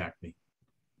contact me.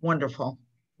 Wonderful.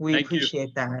 We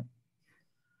appreciate that.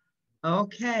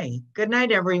 Okay. Good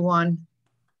night, everyone.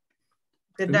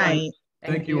 Good night.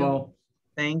 Thank you all.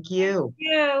 Thank you.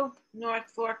 Thank you, North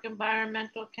Fork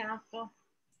Environmental Council.